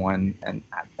 11-1, and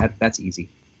that's easy.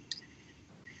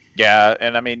 Yeah,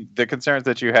 and I mean, the concerns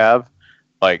that you have,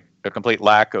 like a complete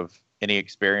lack of any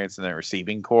experience in the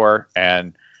receiving core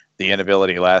and the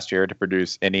inability last year to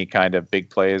produce any kind of big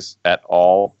plays at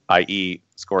all, i.e.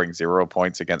 scoring 0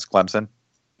 points against Clemson,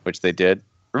 which they did.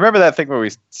 Remember that thing where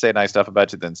we say nice stuff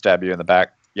about you, then stab you in the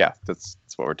back? Yeah, that's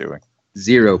what we're doing.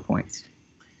 0 points.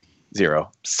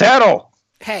 0. Settle!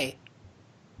 Hey,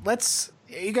 are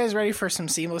you guys ready for some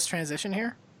seamless transition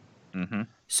here? Mm-hmm.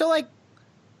 So, like,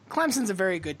 Clemson's a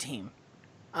very good team.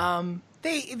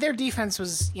 Their defense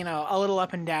was, a little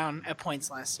up and down at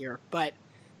points last year, but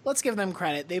let's give them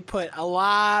credit. They put a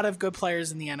lot of good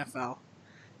players in the NFL.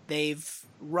 They've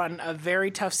run a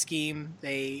very tough scheme.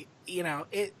 They,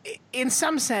 in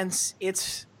some sense,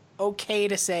 it's okay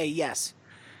to say, yes,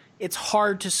 it's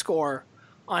hard to score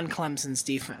on Clemson's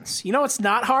defense. You know what's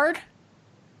not hard?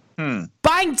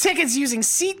 Buying tickets using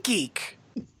SeatGeek.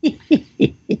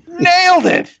 nailed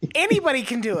it. Anybody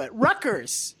can do it.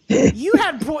 Rutgers, you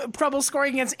had trouble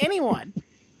scoring against anyone.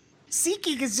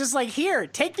 SeatGeek is just like, here,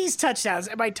 take these touchdowns.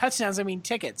 And by touchdowns, I mean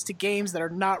tickets to games that are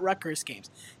not Rutgers games.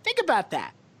 Think about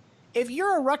that. If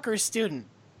you're a Rutgers student,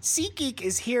 SeatGeek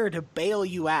is here to bail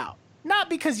you out. Not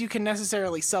because you can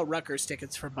necessarily sell Rutgers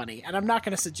tickets for money, and I'm not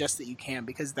going to suggest that you can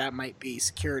because that might be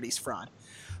securities fraud.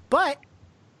 But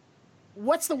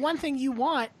what's the one thing you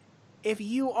want if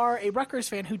you are a Rutgers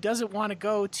fan who doesn't want to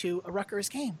go to a Rutgers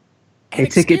game? A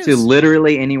ticket to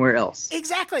literally anywhere else.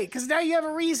 Exactly, because now you have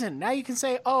a reason. Now you can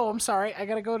say, "Oh, I'm sorry, I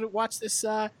got to go to watch this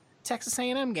Texas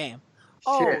A&M game."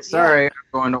 Oh, shit, sorry, I'm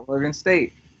going to Oregon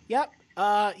State. Yep.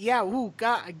 Yeah. Ooh,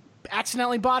 God, I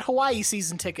accidentally bought Hawaii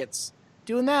season tickets.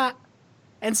 Doing that.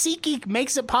 And SeatGeek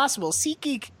makes it possible.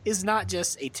 SeatGeek is not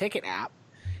just a ticket app.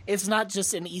 It's not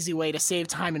just an easy way to save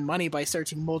time and money by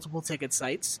searching multiple ticket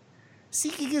sites.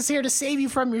 SeatGeek is here to save you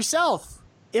from yourself.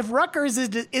 If Rutgers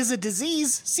is a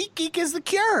disease, SeatGeek is the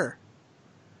cure.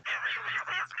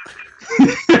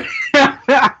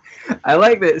 I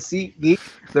like that SeatGeek,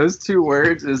 those two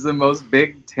words, is the most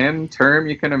Big Ten term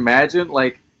you can imagine.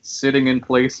 Like, sitting in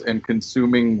place and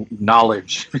consuming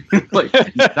knowledge. Like,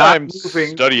 I'm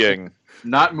studying.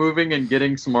 Not moving and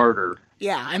getting smarter.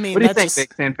 Yeah, I mean, what do you think,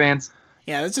 Big Ten fans?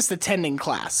 Yeah, that's just attending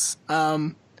class.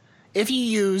 If you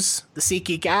use the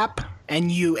SeatGeek app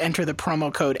and you enter the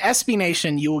promo code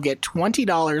SBNation, you will get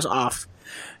 $20 off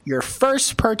your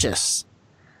first purchase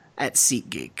at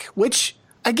SeatGeek, which,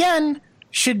 again,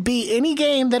 should be any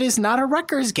game that is not a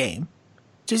Rutgers game.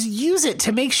 Just use it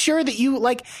to make sure that you,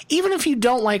 like, even if you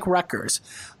don't like Rutgers,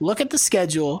 look at the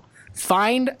schedule,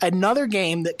 find another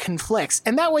game that conflicts,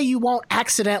 and that way you won't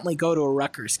accidentally go to a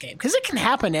Rutgers game. Because it can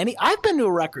happen I've been to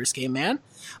a Rutgers game, man.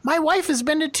 My wife has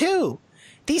been to 2.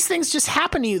 These things just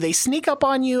happen to you. They sneak up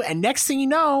on you, and next thing you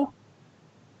know,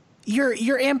 you're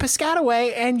in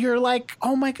Piscataway, and you're like,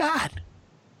 oh my God,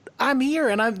 I'm here,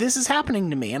 and this is happening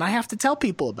to me, and I have to tell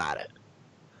people about it.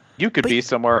 You could be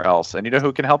somewhere else, and you know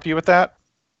who can help you with that?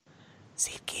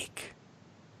 SeatGeek.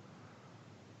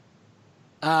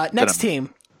 Next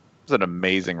team. It's an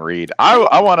amazing read.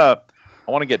 I want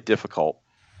to get difficult.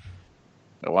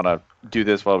 I want to do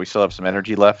this while we still have some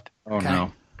energy left. Oh okay.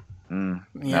 No.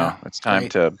 No, it's time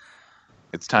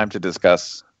to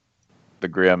discuss the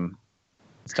grim.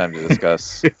 It's time to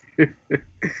discuss.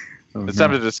 It's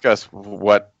time to discuss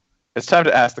what. It's time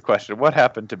to ask the question: what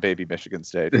happened to baby Michigan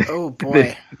State? Oh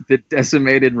boy, the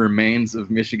decimated remains of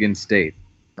Michigan State.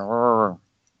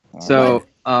 So,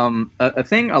 a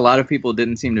thing a lot of people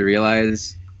didn't seem to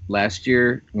realize last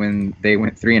year when they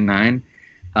went 3-9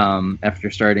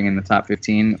 after starting in the top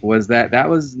 15 was that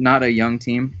was not a young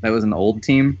team. That was an old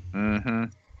team. Mm-hmm.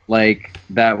 Like,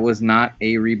 that was not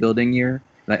a rebuilding year.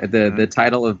 The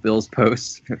title of Bill's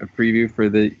post, a preview for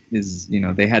is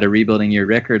they had a rebuilding year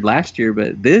record last year,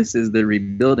 but this is the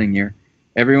rebuilding year.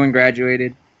 Everyone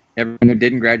graduated. Everyone who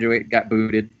didn't graduate got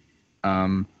booted.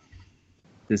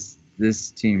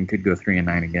 This team could go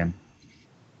 3-9 again.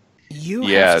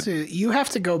 You have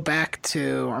to go back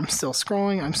to. I'm still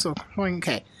scrolling.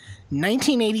 Okay,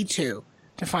 1982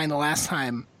 to find the last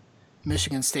time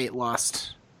Michigan State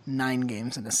lost 9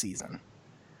 games in a season.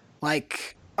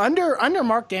 Like under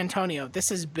Mark Dantonio, this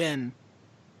has been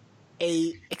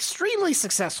a extremely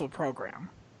successful program.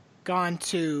 Gone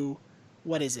to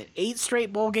 8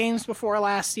 straight bowl games before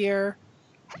last year.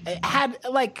 It had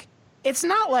it's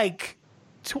not like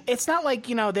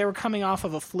they were coming off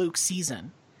of a fluke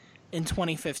season in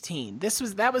 2015.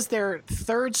 That was their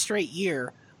 3rd straight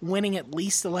year winning at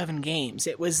least 11 games.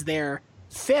 It was their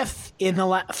 5th in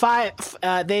the 5.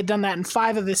 They had done that in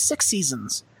 5 of the 6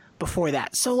 seasons before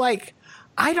that. So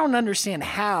I don't understand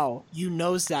how you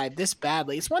nosedive this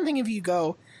badly. It's one thing if you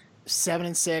go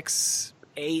 7-6,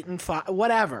 8-5,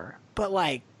 whatever,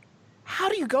 but how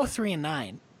do you go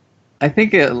 3-9? I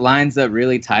think it lines up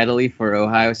really tidily for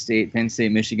Ohio State, Penn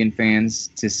State, Michigan fans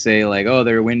to say oh,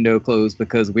 their window closed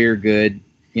because we're good.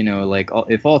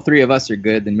 If all 3 of us are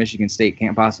good, then Michigan State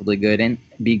can't possibly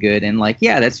be good. And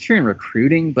yeah, that's true in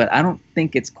recruiting, but I don't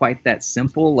think it's quite that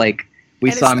simple.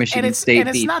 We saw Michigan State and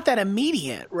it's not that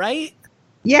immediate, right?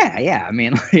 Yeah. I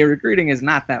mean, recruiting is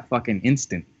not that fucking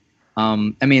instant.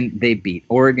 They beat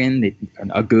Oregon,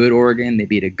 a good Oregon. They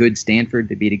beat a good Stanford.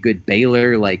 They beat a good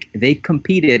Baylor. They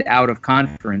competed out of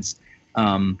conference,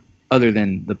 other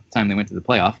than the time they went to the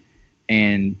playoff.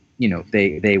 And,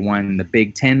 they won the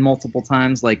Big Ten multiple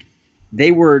times.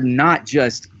 They were not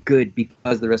just good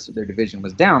because the rest of their division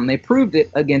was down. They proved it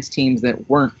against teams that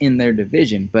weren't in their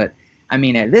division. But, I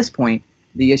mean, at this point,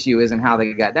 the issue isn't how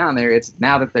they got down there. It's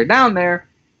now that they're down there,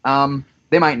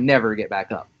 they might never get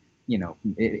back up.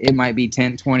 It might be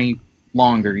 10, 20,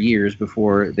 longer years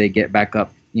before they get back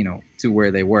up, to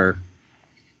where they were.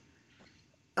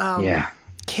 Yeah.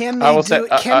 Can they do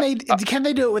it? Can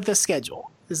they do it with the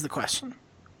schedule? Is the question.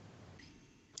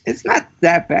 It's not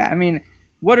that bad. I mean,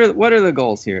 what are the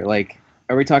goals here? Like,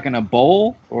 are we talking a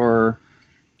bowl or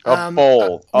a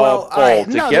bowl? To a bowl.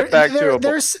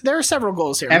 There are several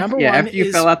goals here. After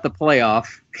you fell out the playoff,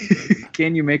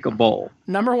 can you make a bowl?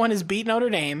 Number one is beat Notre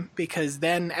Dame, because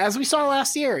then, as we saw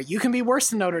last year, you can be worse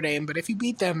than Notre Dame, but if you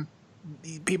beat them,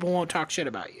 people won't talk shit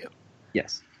about you.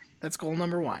 Yes. That's goal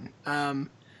number one.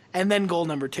 And then goal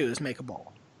number two is make a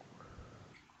bowl.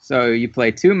 So you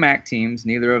play 2 MAC teams.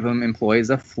 Neither of them employs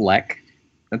a fleck.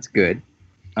 That's good.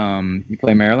 You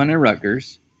play Maryland and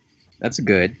Rutgers. That's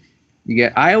good. You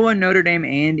get Iowa, Notre Dame,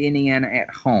 and Indiana at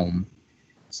home.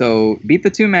 So beat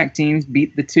the 2 MAC teams,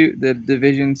 beat the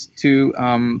Division's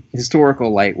 2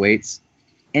 historical lightweights,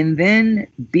 and then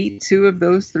beat 2 of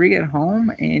those 3 at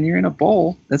home, and you're in a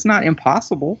bowl. That's not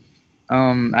impossible.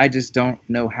 I just don't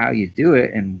know how you do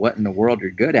it and what in the world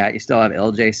you're good at. You still have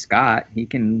L.J. Scott. He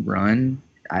can run.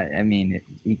 I mean,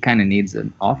 he kind of needs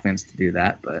an offense to do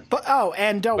that. But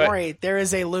and don't worry, there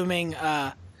is a looming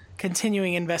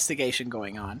continuing investigation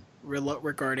going on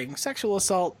regarding sexual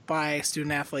assault by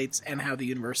student athletes and how the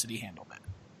university handled it.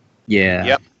 Yeah.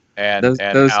 Yep. And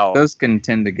those can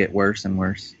tend to get worse and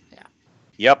worse.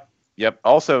 Yeah. Yep.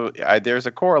 Also, there's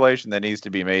a correlation that needs to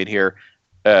be made here.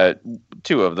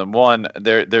 2 of them. One,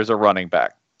 there's a running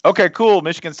back. Okay, cool.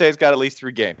 Michigan State's got at least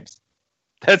 3 games.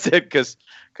 That's it, because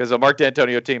a Mark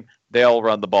Dantonio team, they'll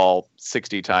run the ball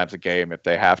 60 times a game if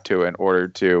they have to in order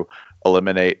to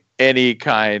eliminate any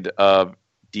kind of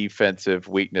defensive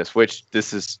weakness, which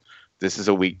this is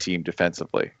a weak team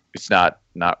defensively. It's not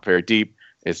very deep.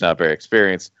 It's not very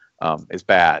experienced. It's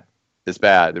bad. It's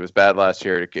bad. It was bad last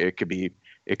year. It could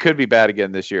be bad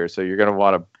again this year. So you're going to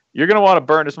want to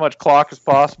burn as much clock as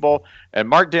possible. And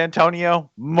Mark Dantonio,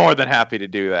 more than happy to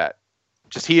do that.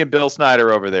 Just he and Bill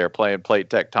Snyder over there playing plate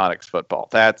tectonics football.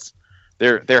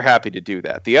 They're happy to do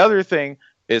that. The other thing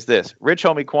is this: Rich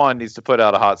Homie Quan needs to put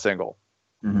out a hot single,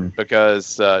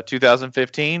 because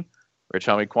 2015, Rich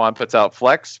Homie Quan puts out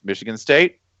Flex, Michigan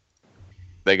State.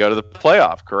 They go to the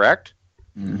playoff, correct?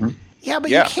 Mm-hmm. Yeah,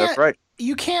 but that's right.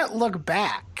 You can't look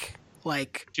back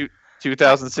like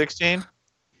 2016.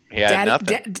 He had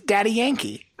nothing. Daddy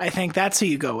Yankee. I think that's who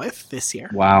you go with this year.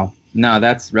 Wow. No,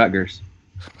 that's Rutgers.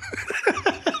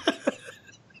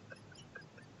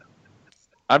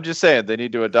 I'm just saying they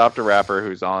need to adopt a rapper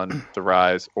who's on the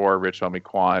rise, or Rich Homie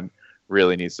Quan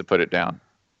really needs to put it down.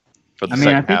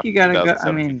 I think you gotta go.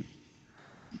 I mean,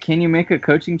 can you make a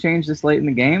coaching change this late in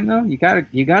the game though? You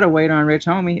gotta wait on Rich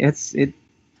Homie.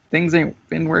 Things ain't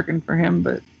been working for him,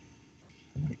 but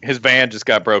his band just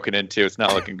got broken into. It's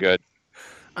not looking good.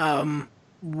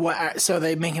 So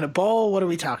they making a bowl? What are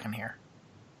we talking here?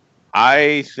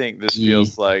 I think this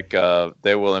feels like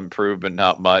they will improve, but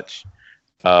not much.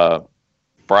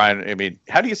 Brian, I mean,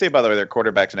 how do you say, by the way, their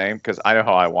quarterback's name? Because I know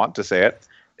how I want to say it.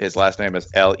 His last name is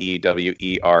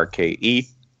Lewerke.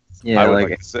 Yeah, I would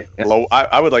like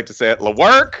to say it.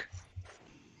 Lewerke.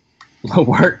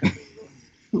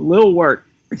 Lil Work.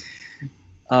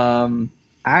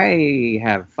 I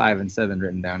have 5 and 7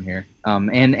 written down here.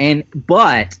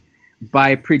 But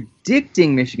by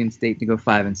predicting Michigan State to go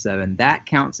 5 and 7, that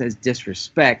counts as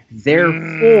disrespect.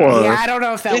 Therefore, I don't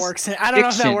know if that works. I don't know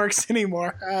if that works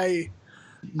anymore.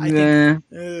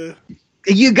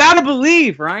 You gotta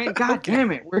believe, Ryan. God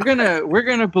damn it, we're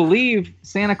gonna believe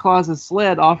Santa Claus's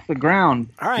sled off the ground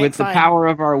with the power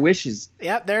of our wishes.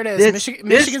 Yep, there it is.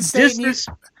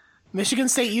 Michigan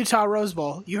State, Utah Rose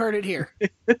Bowl. You heard it here.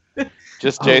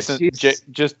 Just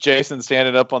Jason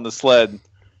standing up on the sled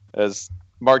as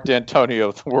Mark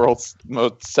Dantonio, the world's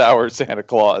most sour Santa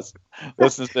Claus,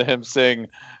 listens to him sing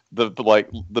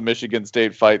the Michigan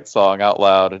State fight song out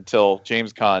loud until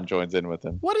James Caan joins in with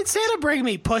him. What did Santa bring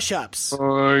me? Push-ups.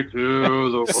 Fight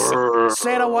to the world.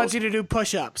 Santa wants you to do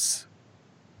push-ups.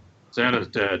 Santa's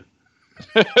dead.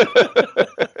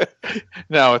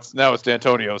 Now it's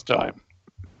Dantonio's time.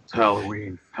 It's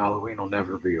Halloween. Halloween will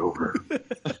never be over.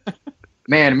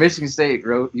 Man, Michigan State,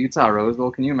 Utah Rose Bowl.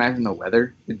 Can you imagine the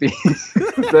weather? It'd be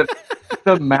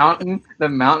the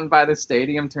mountain by the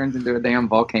stadium turns into a damn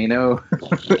volcano.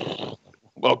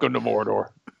 Welcome to Mordor.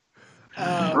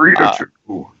 All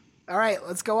right,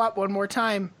 let's go up one more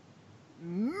time.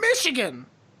 Michigan.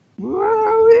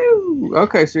 Woo!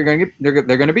 Okay, so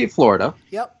they're gonna beat Florida.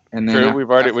 Yep. And then true. We've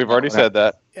already said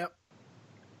that. Yep.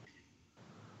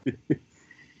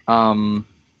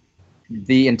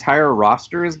 The entire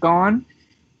roster is gone,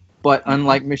 but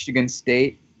unlike Michigan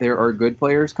State, there are good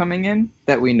players coming in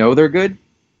that we know they're good.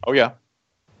 Oh yeah.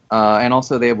 And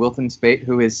also they have Wilton Spate,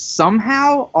 who is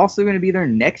somehow also going to be there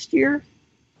next year.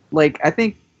 Like, I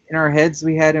think in our heads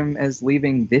we had him as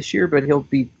leaving this year, but he'll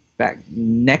be back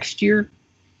next year.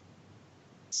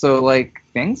 So, like,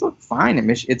 things look fine at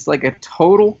Michigan. It's like a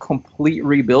total, complete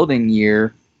rebuilding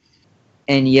year,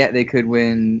 and yet they could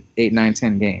win 8, 9,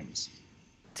 10 games.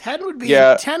 10 would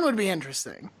be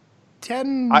interesting.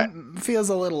 10 feels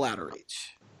a little out of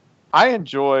reach. I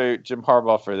enjoy Jim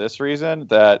Harbaugh for this reason,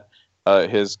 that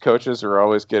his coaches are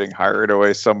always getting hired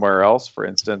away somewhere else. For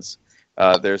instance,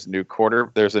 there's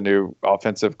a new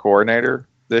offensive coordinator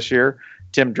this year,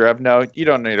 Tim Drevno. You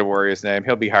don't need to worry his name.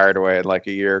 He'll be hired away in like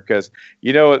a year, because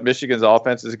you know what Michigan's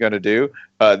offense is going to do?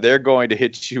 They're going to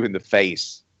hit you in the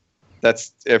face.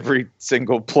 That's every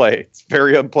single play. It's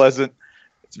very unpleasant.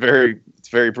 It's very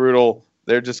brutal.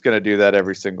 They're just going to do that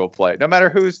every single play, no matter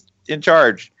who's in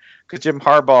charge. Because Jim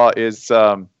Harbaugh is,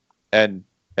 and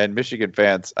Michigan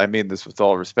fans, I mean this with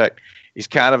all respect, he's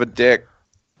kind of a dick.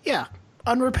 Yeah,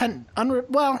 unrepentant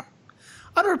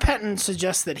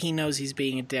suggests that he knows he's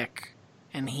being a dick,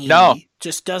 and he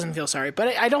just doesn't feel sorry.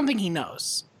 But I don't think he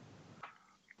knows.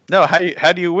 No,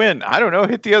 how do you win? I don't know.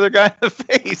 Hit the other guy in the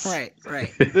face.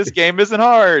 Right. This game isn't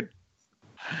hard.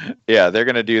 Yeah, they're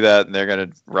going to do that, and they're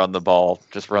going to run the ball,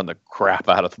 just run the crap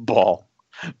out of the ball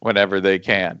whenever they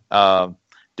can.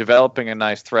 Developing a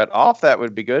nice threat off that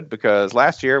would be good, because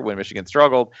last year when Michigan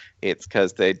struggled, it's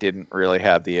because they didn't really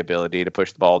have the ability to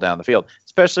push the ball down the field,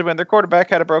 especially when their quarterback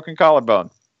had a broken collarbone.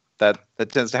 That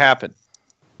tends to happen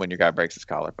when your guy breaks his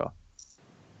collarbone.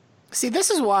 See, this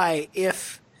is why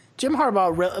if Jim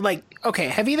Harbaugh okay,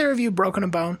 have either of you broken a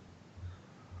bone?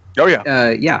 Oh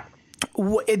yeah. Yeah.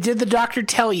 Did the doctor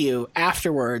tell you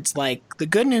afterwards, like, the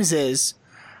good news is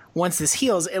once this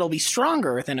heals, it'll be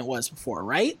stronger than it was before,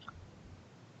 right?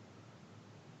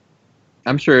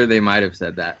 I'm sure they might have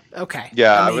said that. Okay.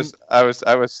 Yeah, I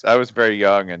was very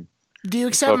young, and do you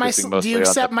accept my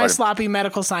sloppy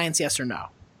medical science? Yes or no?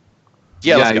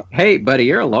 Yeah. Let's go. Hey, buddy,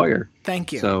 you're a lawyer.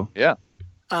 Thank you. So yeah.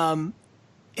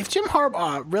 If Jim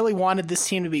Harbaugh really wanted this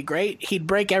team to be great, he'd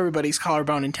break everybody's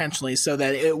collarbone intentionally so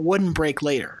that it wouldn't break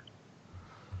later.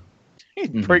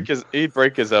 He'd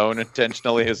break his own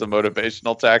intentionally as a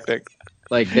motivational tactic.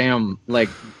 Like, damn, like,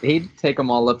 he'd take them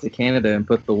all up to Canada and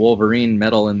put the Wolverine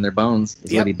medal in their bones.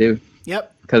 Is what he'd do.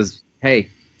 Yep. Because, hey,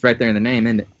 it's right there in the name,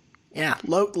 isn't it? Yeah,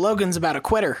 Logan's about a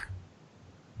quitter.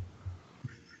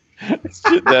 That's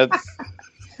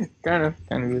kind of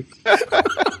good.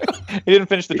 He didn't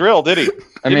finish the drill, did he?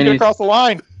 I mean, get across the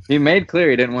line. He made clear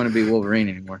he didn't want to be Wolverine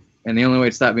anymore. And the only way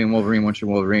to stop being Wolverine once you're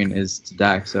Wolverine is to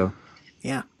die, so.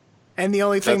 Yeah. And the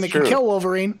only thing that can kill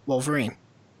Wolverine. A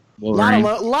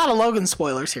lot of Logan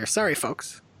spoilers here. Sorry,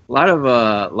 folks. A lot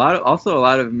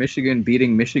of Michigan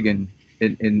beating Michigan,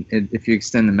 if you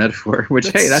extend the metaphor.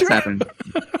 Which that's happened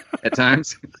at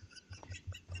times.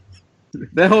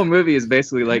 That whole movie is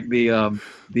basically like the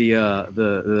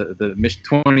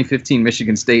 2015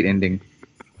 Michigan State ending.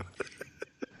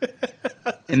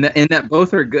 In that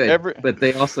both are good, but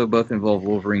they also both involve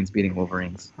Wolverines beating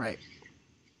Wolverines. Right.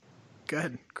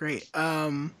 Good. Great.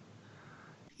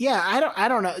 Yeah, I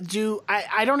don't know.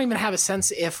 I don't even have a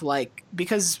sense if, like,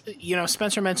 because, you know,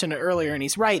 Spencer mentioned it earlier, and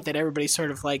he's right that everybody's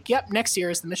sort of like, yep, next year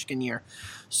is the Michigan year.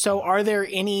 So are there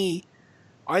any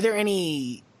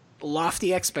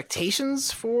lofty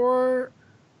expectations for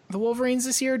the Wolverines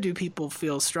this year? Do people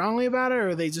feel strongly about it, or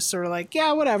are they just sort of like,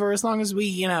 yeah, whatever, as long as we,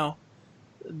 you know,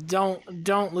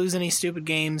 don't lose any stupid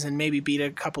games and maybe beat a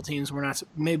couple teams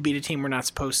beat a team we're not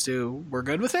supposed to, we're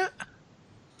good with it?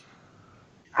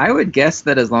 I would guess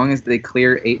that as long as they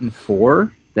clear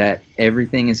 8-4, that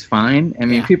everything is fine. I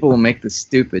mean, people will make the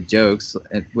stupid jokes.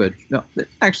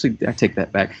 Actually, I take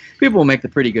that back. People will make the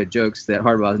pretty good jokes that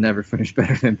Harbaugh's never finished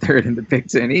better than third in the Big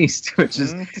Ten East, which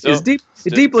is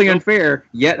deeply unfair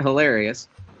yet hilarious.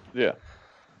 Yeah.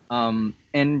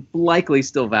 And likely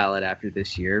still valid after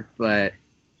this year, but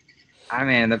I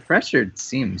mean, the pressure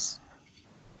seems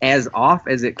as off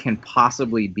as it can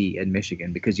possibly be in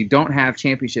Michigan, because you don't have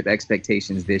championship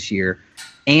expectations this year,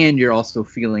 and you're also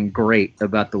feeling great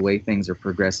about the way things are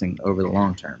progressing over the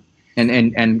long term.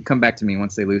 And come back to me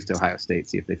once they lose to Ohio State,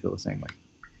 see if they feel the same way.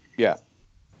 Yeah.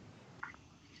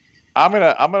 I'm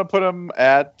gonna put them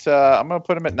at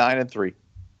 9-3.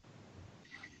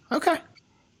 Okay.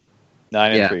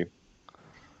 9-3.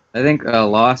 I think a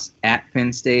loss at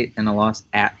Penn State and a loss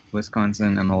at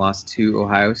Wisconsin and a loss to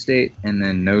Ohio State, and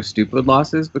then no stupid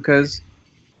losses, because,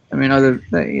 I mean,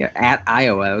 at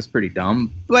Iowa, that was pretty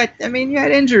dumb. But, I mean, you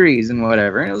had injuries and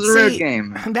whatever. And it was a road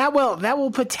game. That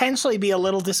will potentially be a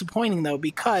little disappointing, though,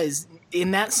 because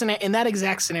in that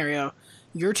exact scenario,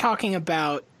 you're talking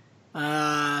about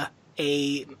a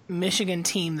a Michigan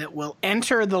team that will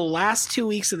enter the last 2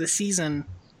 weeks of the season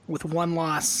with 1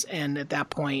 loss, and at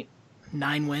that point,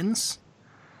 9 wins.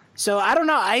 So I don't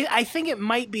know. I think it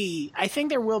might be. I think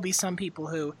there will be some people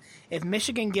who, if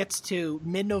Michigan gets to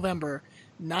mid-November,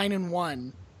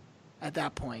 9-1 at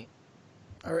that point,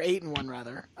 or 8-1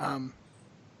 rather, and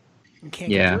can't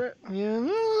get through it.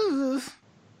 Yeah.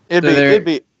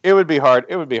 It would be hard.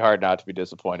 It would be hard not to be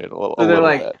disappointed a little. So a little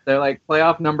bit. they're like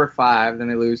playoff number 5, then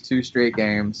they lose 2 straight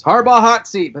games. Harbaugh hot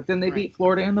seat, but then they beat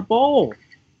Florida in the bowl.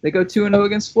 They go 2-0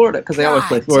 against Florida because they always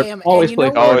play Florida. Damn. Always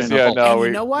play Florida. And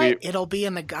you know what? It'll be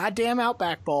in the goddamn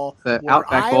Outback Bowl. The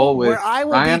Outback Bowl with where I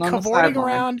will Ryan be on the cavorting sideline.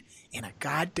 around in a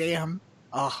goddamn.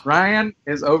 Oh. Ryan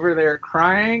is over there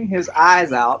crying his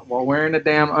eyes out while wearing a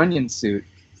damn onion suit.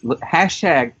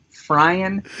 Hashtag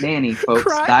frying nanny, folks.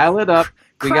 Dial it up.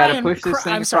 We got to push this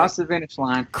thing across the finish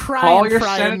line. Call your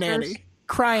senators. Nanny.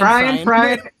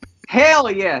 Crying,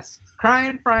 hell yes.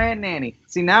 Crying, nanny.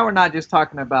 See, now we're not just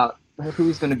talking about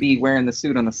who's going to be wearing the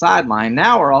suit on the sideline.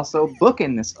 Now we're also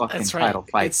booking this fucking title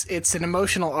fight. It's an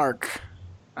emotional arc.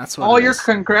 That's what all your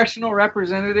congressional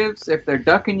representatives, if they're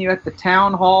ducking you at the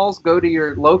town halls, go to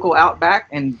your local Outback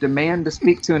and demand to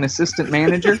speak to an assistant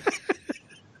manager.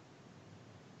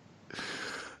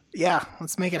 Yeah,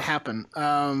 let's make it happen.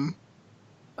 All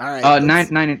right.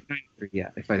 9-3. Yeah,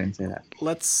 if I didn't say that.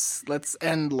 Let's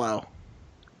end low.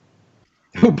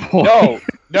 Oh boy.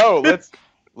 No.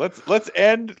 Let's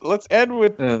end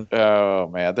with. Oh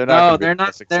man, they're not. They're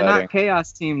not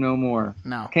Chaos Team no more.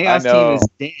 No, Chaos Team is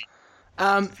dead.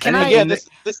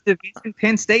 This division,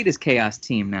 Penn State is Chaos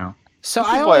Team now. So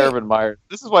this is why Urban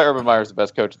Meyer's the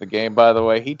best coach in the game. By the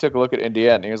way, he took a look at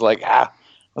Indiana and he was like,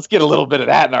 let's get a little bit of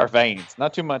that in our veins.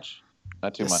 Not too much.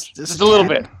 Just a little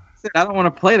bit. I don't want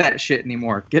to play that shit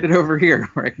anymore. Get it over here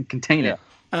where I can contain it.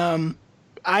 I'm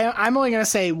only going to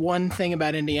say one thing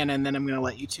about Indiana, and then I'm going to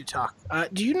let you two talk.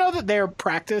 Do you know that their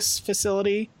practice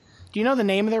facility? Do you know the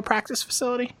name of their practice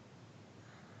facility?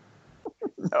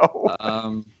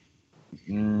 No.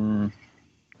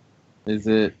 Is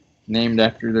it named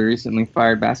after the recently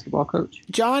fired basketball coach?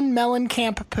 John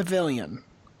Mellencamp Pavilion.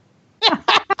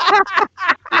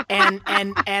 and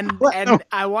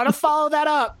I want to follow that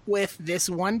up with this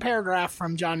one paragraph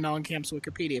from John Mellencamp's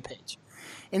Wikipedia page.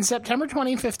 In September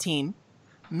 2015,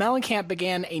 Mellencamp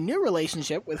began a new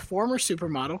relationship with former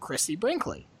supermodel Christy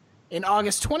Brinkley. In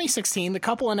August 2016, the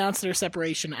couple announced their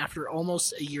separation after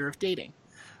almost a year of dating.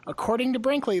 According to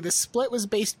Brinkley, the split was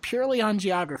based purely on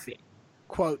geography.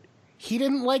 Quote, he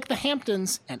didn't like the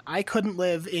Hamptons, and I couldn't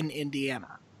live in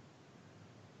Indiana.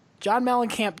 John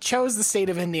Mellencamp chose the state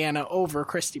of Indiana over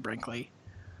Christy Brinkley.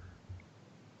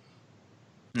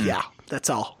 Yeah, that's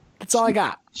all. That's all I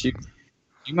got. She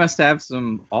must have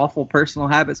some awful personal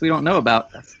habits we don't know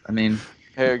about. I mean...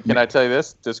 Hey, can I tell you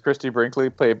this? Does Christy Brinkley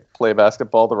play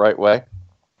basketball the right way?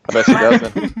 I bet she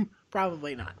doesn't.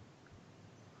 Probably not.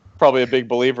 Probably a big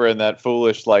believer in that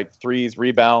foolish, threes,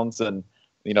 rebounds, and,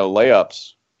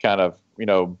 layups kind of,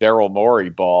 Daryl Morey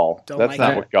ball. That's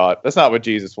not what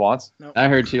Jesus wants. Nope. I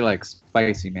heard she likes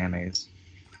spicy mayonnaise.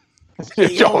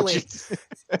 Aioli.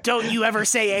 Don't you ever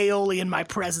say aioli in my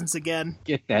presence again.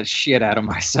 Get that shit out of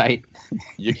my sight.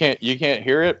 You can't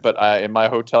hear it, but in my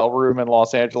hotel room in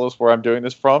Los Angeles where I'm doing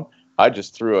this from, I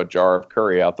just threw a jar of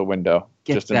curry out the window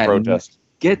in protest.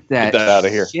 Get that out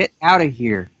of here. Shit out of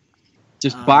here.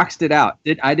 Just boxed it out.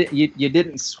 You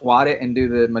didn't swat it and do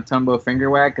the Matumbo finger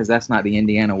wag because that's not the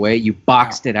Indiana way. You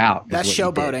boxed it out. That's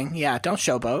showboating. Yeah, don't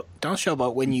showboat. Don't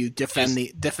showboat when you defend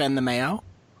the mayo.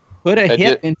 Put a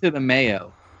hip into the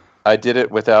mayo. I did it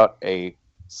without a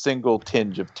single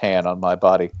tinge of tan on my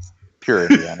body. Pure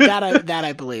Indiana. that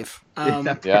I believe.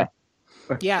 Yeah.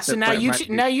 Yeah. So now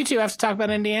you two have to talk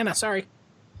about Indiana. Sorry.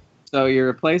 So you're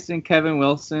replacing Kevin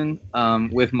Wilson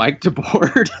with Mike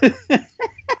DeBoard.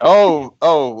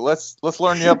 Let's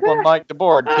learn you up on Mike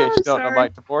DeBoard in case you don't know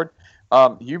Mike DeBoard.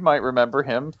 You might remember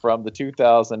him from the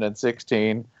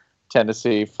 2016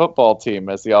 Tennessee football team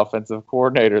as the offensive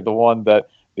coordinator, the one that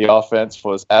the offense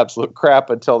was absolute crap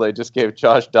until they just gave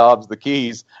Josh Dobbs the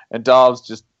keys, and Dobbs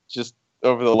just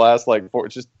over the last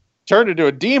just turned into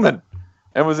a demon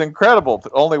and was incredible.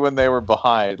 Only when they were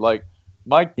behind,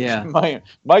 Mike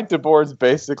DeBoard's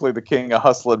basically the king of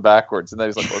hustling backwards, and then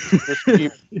he's like,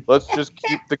 let's just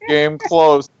keep the game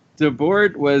close.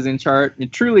 DeBoard was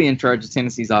truly in charge of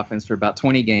Tennessee's offense for about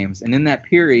 20 games, and in that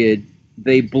period,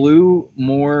 they blew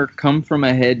more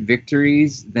come-from-ahead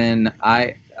victories than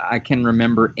I can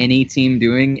remember any team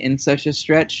doing in such a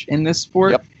stretch in this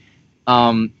sport. Yep.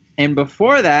 And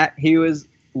before that, he was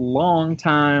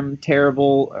long-time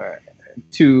terrible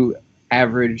to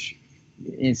average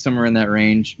somewhere in that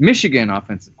range. Michigan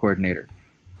offensive coordinator.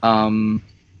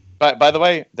 By the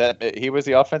way, that he was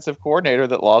the offensive coordinator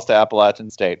that lost to Appalachian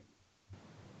State.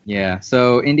 Yeah.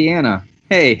 So Indiana.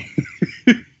 Hey.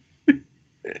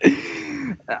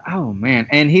 Oh man,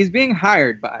 and he's being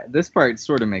hired by. This part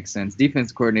sort of makes sense.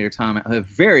 Defensive coordinator a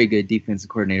very good defensive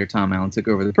coordinator Tom Allen took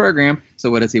over the program. So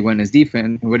what does he want in his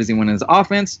defense? What does he want in his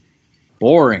offense?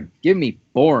 Boring. Give me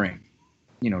boring.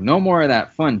 No more of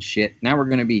that fun shit. Now we're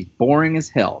going to be boring as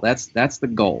hell. That's the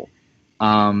goal.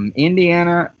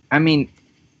 Indiana. I mean,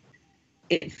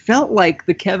 it felt like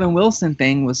the Kevin Wilson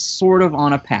thing was sort of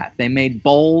on a path. They made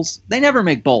bowls. They never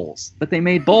make bowls, but they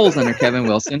made bowls under Kevin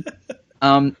Wilson.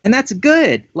 And that's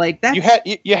good. Like that.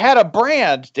 You had a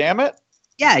brand, damn it.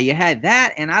 Yeah, you had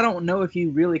that, and I don't know if you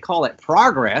really call it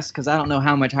progress because I don't know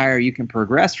how much higher you can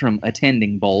progress from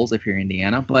attending bowls if you're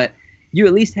Indiana, but you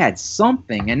at least had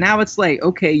something. And now it's like,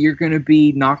 okay, you're going to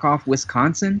be knockoff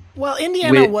Wisconsin. Well,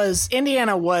 Indiana was.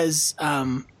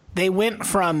 They went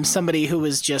from somebody who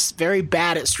was just very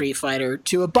bad at Street Fighter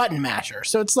to a button masher.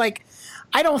 So it's like,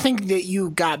 I don't think that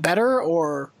you got better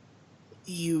or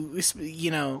you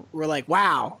were like,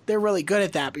 wow, they're really good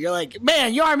at that. But you're like,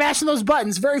 man, you are mashing those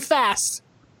buttons very fast.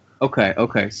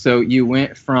 Okay. So you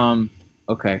went from,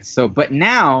 but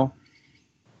now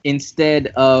instead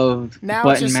of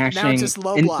button mashing,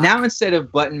 now instead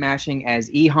of button mashing as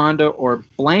E Honda or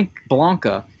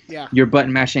Blanca, you're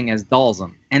button mashing as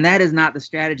Dalsum. And that is not the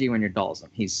strategy when you're Dalsum.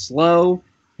 He's slow.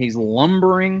 He's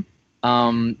lumbering.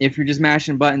 If you're just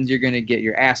mashing buttons, you're going to get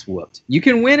your ass whooped. You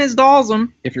can win as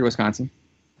Dalsum if you're Wisconsin,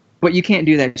 but you can't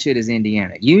do that shit as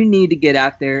Indiana. You need to get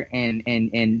out there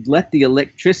and let the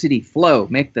electricity flow.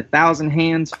 Make the 1,000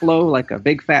 hands flow like a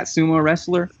big fat sumo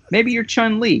wrestler. Maybe you're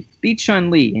Chun-Li. Be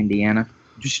Chun-Li, Indiana.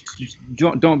 Just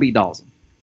don't be Dalsum.